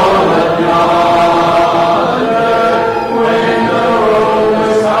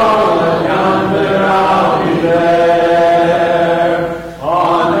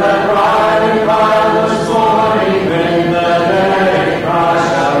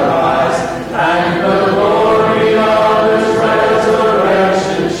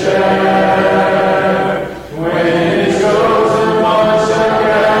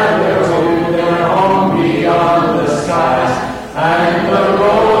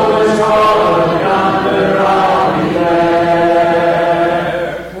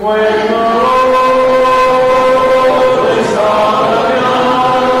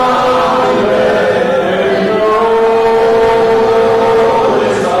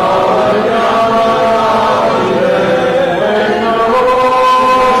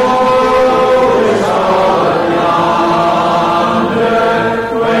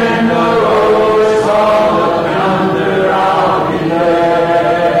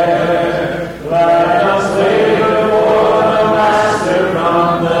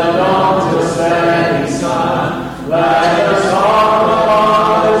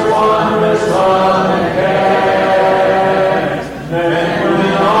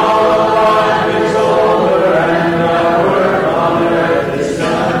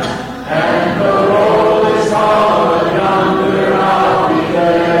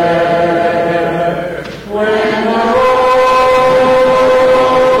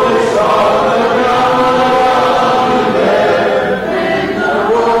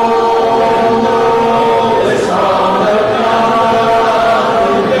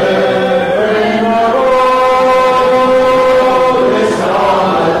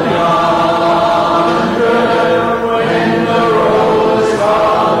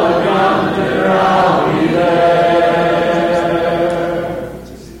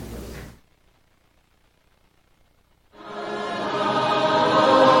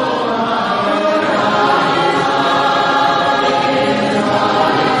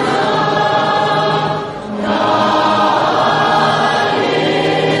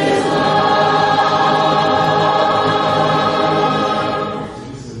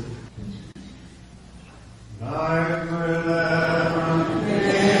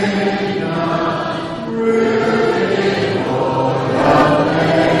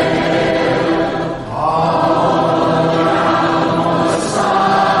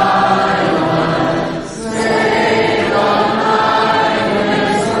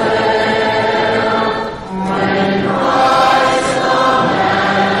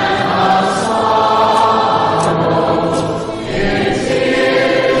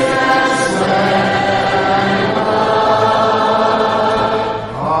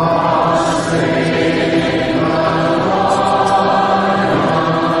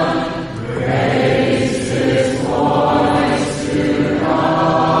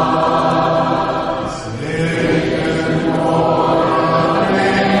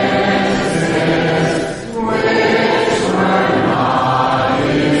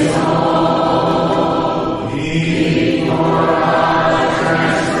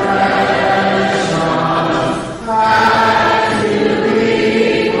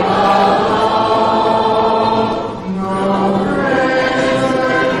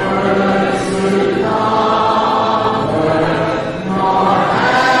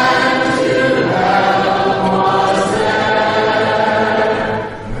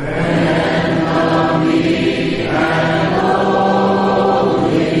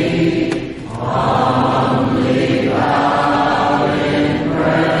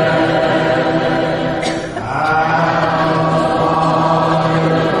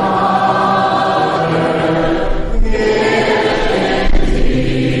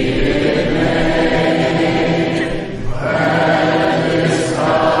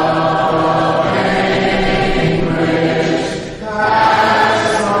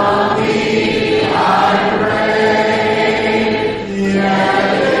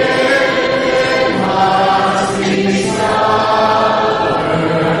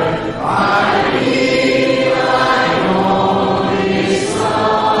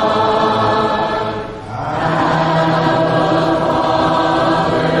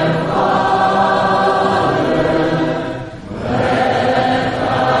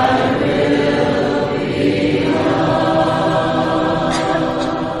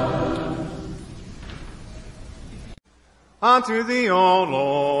Unto thee, O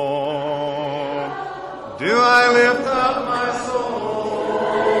Lord, do I lift up my soul.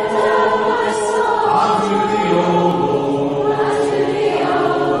 Unto thee, O Lord,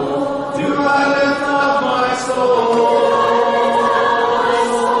 do I lift up my soul.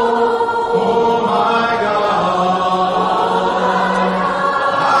 Oh my God,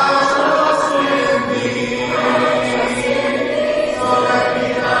 I trust in thee. So let me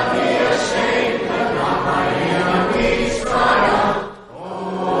not be ashamed, let not my enemies triumph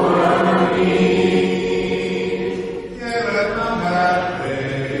over me. Yea, let none that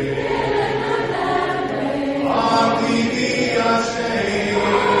pray on thee be ashamed.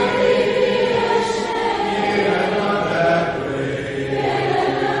 Yea, let none that pray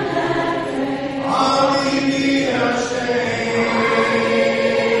on thee be ashamed.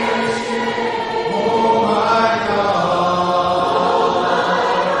 Oh my God,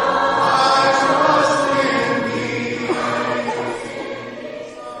 I trust in thee.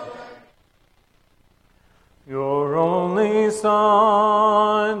 Your only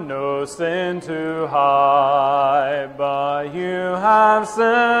Son, no sin to hide, but you have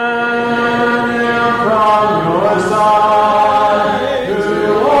sent him from your side to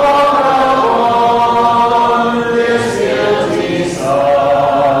overcome this guilty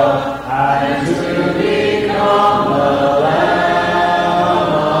Son, and to become the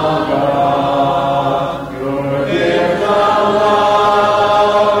Lamb of God. Your gift of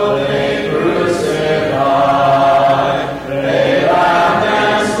love they crucified, they laughed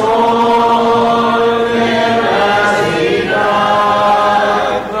and scorned him as he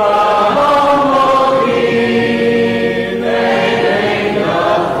died. The humble King they named a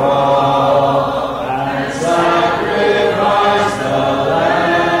fraud, and sacrificed the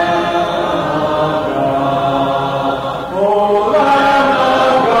Lamb of God. O Lamb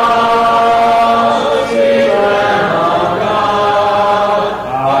of God, sweet Lamb of God,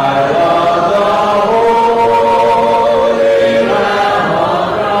 I love the holy Lamb of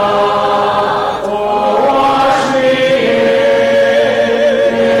God. Oh, wash me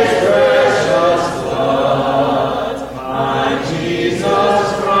in His precious blood, my Jesus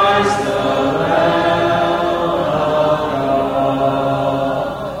Christ, the Lamb of God.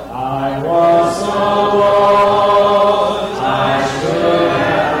 I was so lost, I should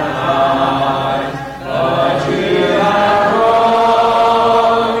have died, but you have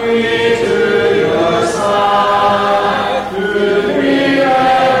brought me to your side, to be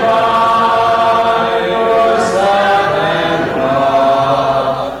led by your staff and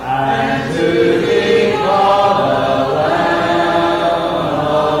rod, and to be called the Lamb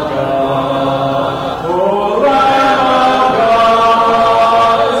of God. O Lamb of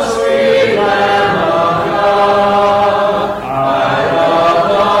God, sweet Lamb of God, I love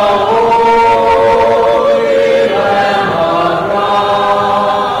the holy Lamb of God.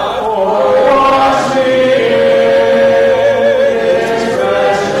 Oh, wash me in His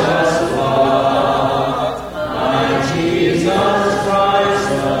precious blood, my Jesus Christ,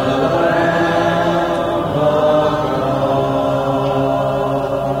 the Lamb of God.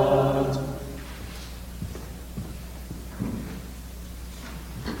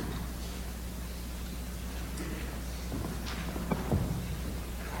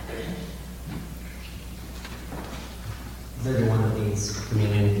 If everyone that needs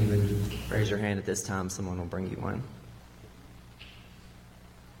communion, if you would raise your hand at this time, someone will bring you one.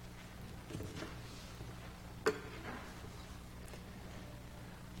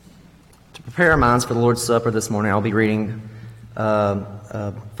 To prepare our minds for the Lord's Supper this morning, I'll be reading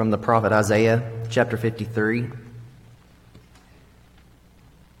from the prophet Isaiah, chapter 53.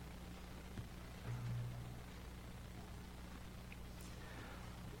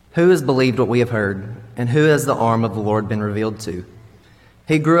 Who has believed what we have heard, and who has the arm of the Lord been revealed to?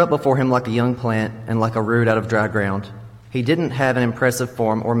 He grew up before him like a young plant and like a root out of dry ground. He didn't have an impressive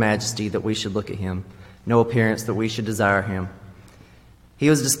form or majesty that we should look at him, no appearance that we should desire him. He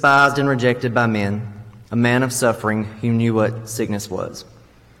was despised and rejected by men, a man of suffering who knew what sickness was.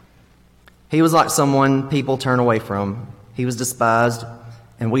 He was like someone people turn away from. He was despised,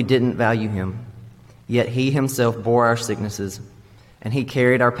 and we didn't value him. Yet he himself bore our sicknesses, and he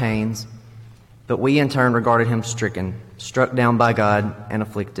carried our pains. But we in turn regarded him stricken, struck down by God, and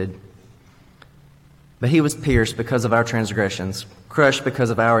afflicted. But he was pierced because of our transgressions, crushed because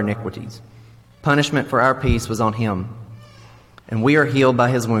of our iniquities. Punishment for our peace was on him, and we are healed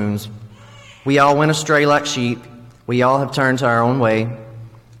by his wounds. We all went astray like sheep. We all have turned to our own way,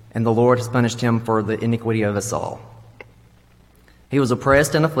 and the Lord has punished him for the iniquity of us all. He was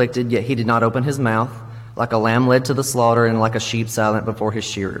oppressed and afflicted, yet he did not open his mouth. Like a lamb led to the slaughter, and like a sheep silent before his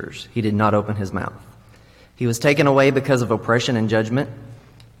shearers, he did not open his mouth. He was taken away because of oppression and judgment,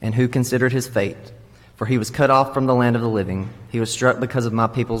 and who considered his fate? For he was cut off from the land of the living. He was struck because of my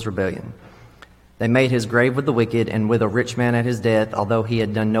people's rebellion. They made his grave with the wicked and with a rich man at his death, although he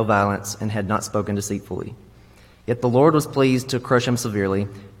had done no violence and had not spoken deceitfully. Yet the Lord was pleased to crush him severely.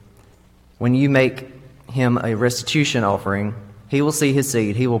 When you make him a restitution offering, he will see his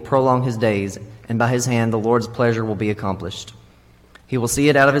seed, he will prolong his days, and by his hand the Lord's pleasure will be accomplished. He will see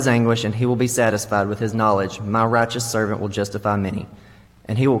it out of his anguish, and he will be satisfied with his knowledge. My righteous servant will justify many,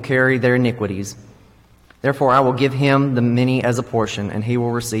 and he will carry their iniquities. Therefore I will give him the many as a portion, and he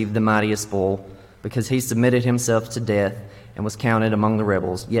will receive the mighty as spoil, because he submitted himself to death and was counted among the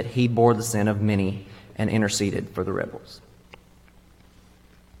rebels. Yet he bore the sin of many and interceded for the rebels.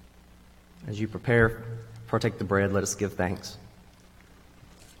 As you prepare, partake the bread, let us give thanks.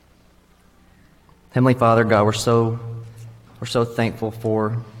 Heavenly Father, God, we're so thankful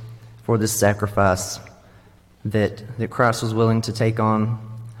for this sacrifice that Christ was willing to take on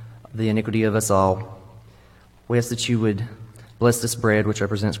the iniquity of us all. We ask that you would bless this bread, which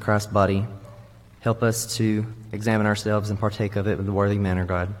represents Christ's body. Help us to examine ourselves and partake of it in a worthy manner,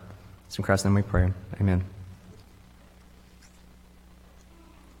 God. It's in Christ's name we pray. Amen.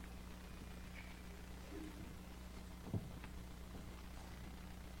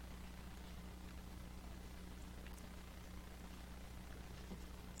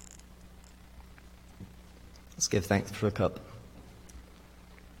 Let's give thanks for the cup.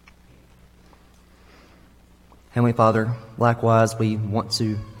 Heavenly Father, likewise, we want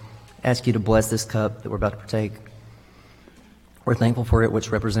to ask you to bless this cup that we're about to partake. We're thankful for it,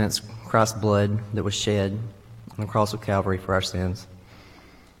 which represents Christ's blood that was shed on the cross of Calvary for our sins.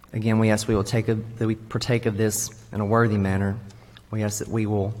 Again, we ask that we partake of this in a worthy manner. We ask that we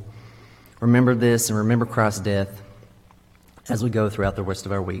will remember this and remember Christ's death as we go throughout the rest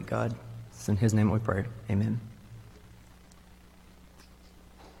of our week, God. It's in his name we pray. Amen.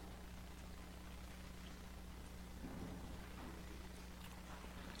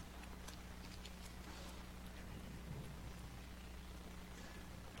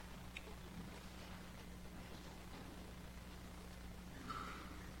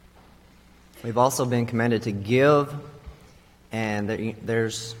 We've also been commanded to give, and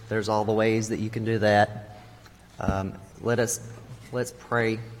there's all the ways that you can do that. Let's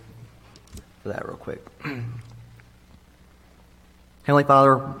pray for that real quick. Heavenly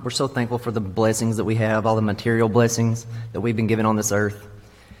Father, we're so thankful for the blessings that we have, all the material blessings that we've been given on this earth.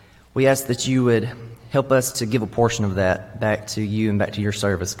 We ask that you would help us to give a portion of that back to you and back to your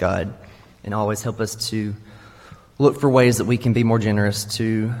service, God, and always help us to look for ways that we can be more generous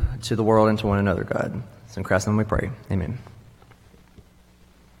to the world and to one another, God. It's in Christ's name we pray. Amen.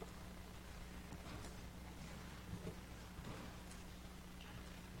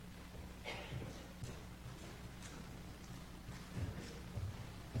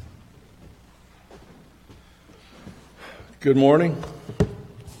 Good morning.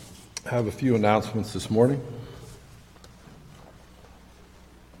 I have a few announcements this morning.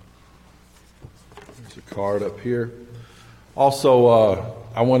 Card up here. Also,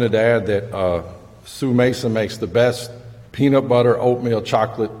 I wanted to add that Sue Mason makes the best peanut butter oatmeal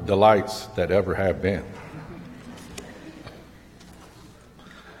chocolate delights that ever have been.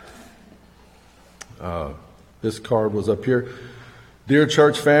 This card was up here. Dear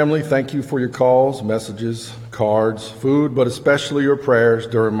church family, thank you for your calls, messages, cards, food, but especially your prayers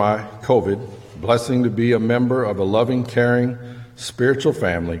during my COVID. Blessing to be a member of a loving, caring, spiritual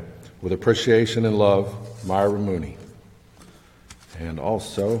family. With appreciation and love, Myra Mooney. And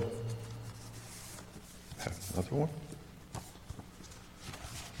also, another one.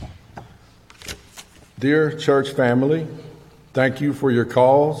 Dear church family, thank you for your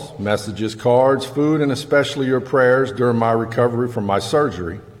calls, messages, cards, food, and especially your prayers during my recovery from my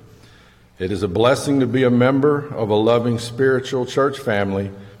surgery. It is a blessing to be a member of a loving spiritual church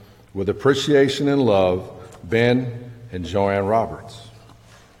family. With appreciation and love, Ben and Joanne Roberts.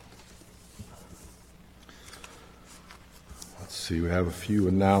 We have a few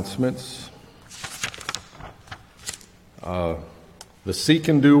announcements. The Seek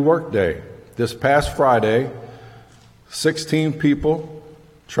and Do Workday. This past Friday, 16 people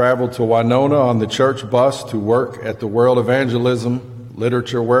traveled to Winona on the church bus to work at the World Evangelism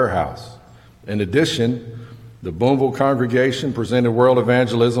Literature Warehouse. In addition, the Boonville congregation presented World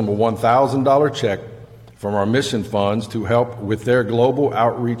Evangelism a $1,000 check from our mission funds to help with their global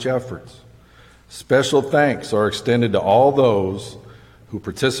outreach efforts. Special thanks are extended to all those who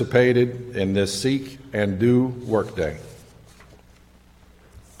participated in this Seek and Do Workday.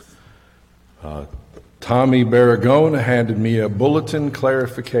 Tommy Barragona handed me a bulletin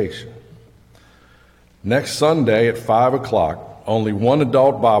clarification. Next Sunday at 5 o'clock, only one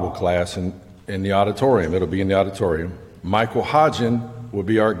adult Bible class in the auditorium. It'll be in the auditorium. Michael Hodgen will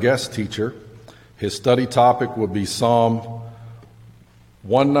be our guest teacher. His study topic will be Psalm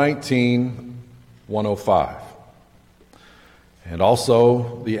 119, 105. And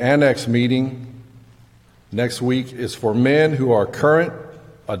also, the annex meeting next week is for men who are current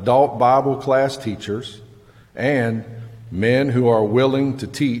adult Bible class teachers and men who are willing to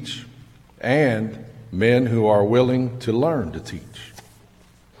teach and men who are willing to learn to teach.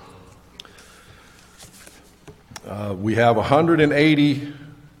 We have 180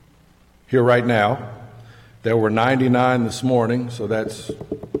 here right now. There were 99 this morning, so that's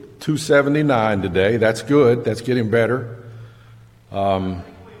 279 today. That's good. That's getting better. I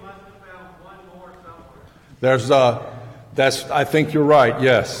think you're right,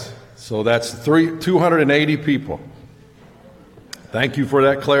 yes. So that's 280 people. Thank you for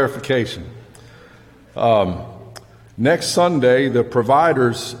that clarification. Next Sunday, the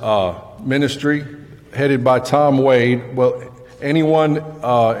Providers Ministry, headed by Tom Wade, well, anyone,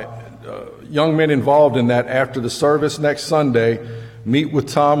 young men involved in that after the service next Sunday, meet with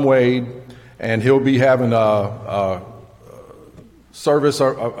Tom Wade, and he'll be having a service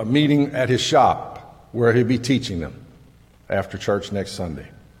or a meeting at his shop where he'll be teaching them after church next Sunday.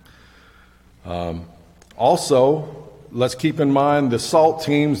 Also, let's keep in mind the SALT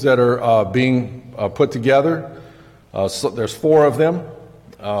teams that are being put together. So there's 4 of them.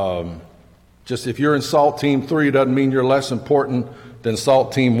 Just if you're in SALT Team 3, it doesn't mean you're less important than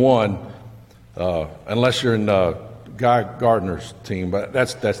SALT Team 1, unless you're in Guy Gardner's team, but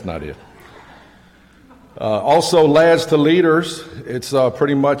that's not it. Also, Lads to Leaders, it's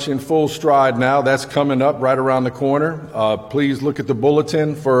pretty much in full stride now. That's coming up right around the corner. Please look at the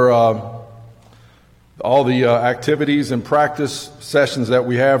bulletin for all the activities and practice sessions that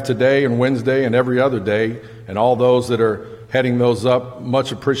we have today and Wednesday and every other day, and all those that are heading those up.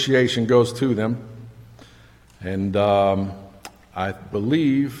 Much appreciation goes to them. And I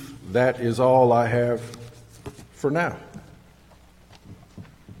believe that is all I have for now.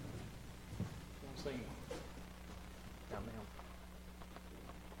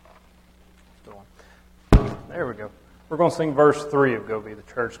 There we go. We're going to sing verse 3 of Go Be the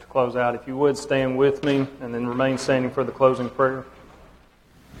Church to close out. If you would, stand with me and then remain standing for the closing prayer.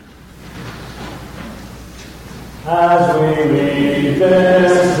 As we leave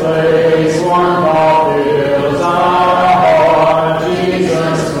this place, warm thought fills our heart.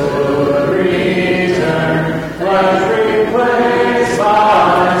 Jesus would return, let's replace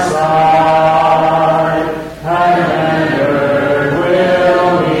by side. Heaven and earth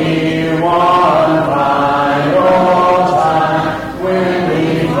will be one final time when we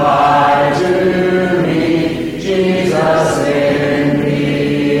fly to meet Jesus in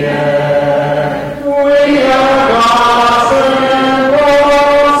the air. We are God's temple,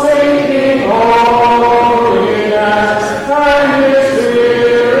 seeking holiness, and His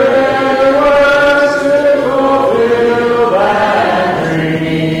Spirit works to fulfill that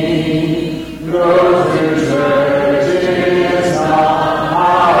dream. Go through churches now,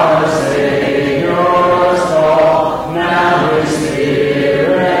 our Savior's call. Now His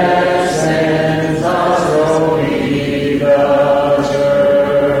Spirit sends us, go be the church.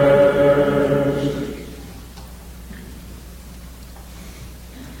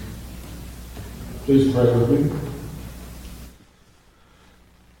 Please pray with me.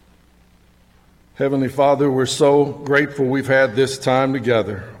 Heavenly Father, we're so grateful we've had this time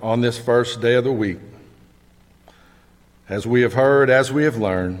together on this first day of the week. As we have heard, as we have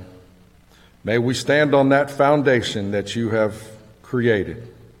learned, may we stand on that foundation that you have created,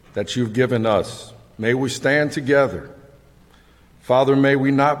 that you've given us. May we stand together. Father, may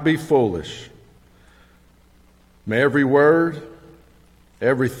we not be foolish. May every word,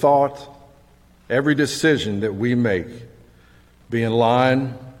 every thought, every decision that we make be in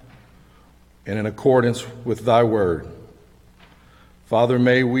line and in accordance with thy word. Father,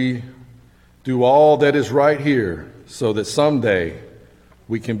 may we do all that is right here so that someday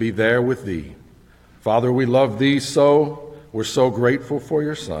we can be there with thee. Father, we love thee so. We're so grateful for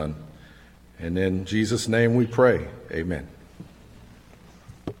your Son. And in Jesus' name we pray. Amen.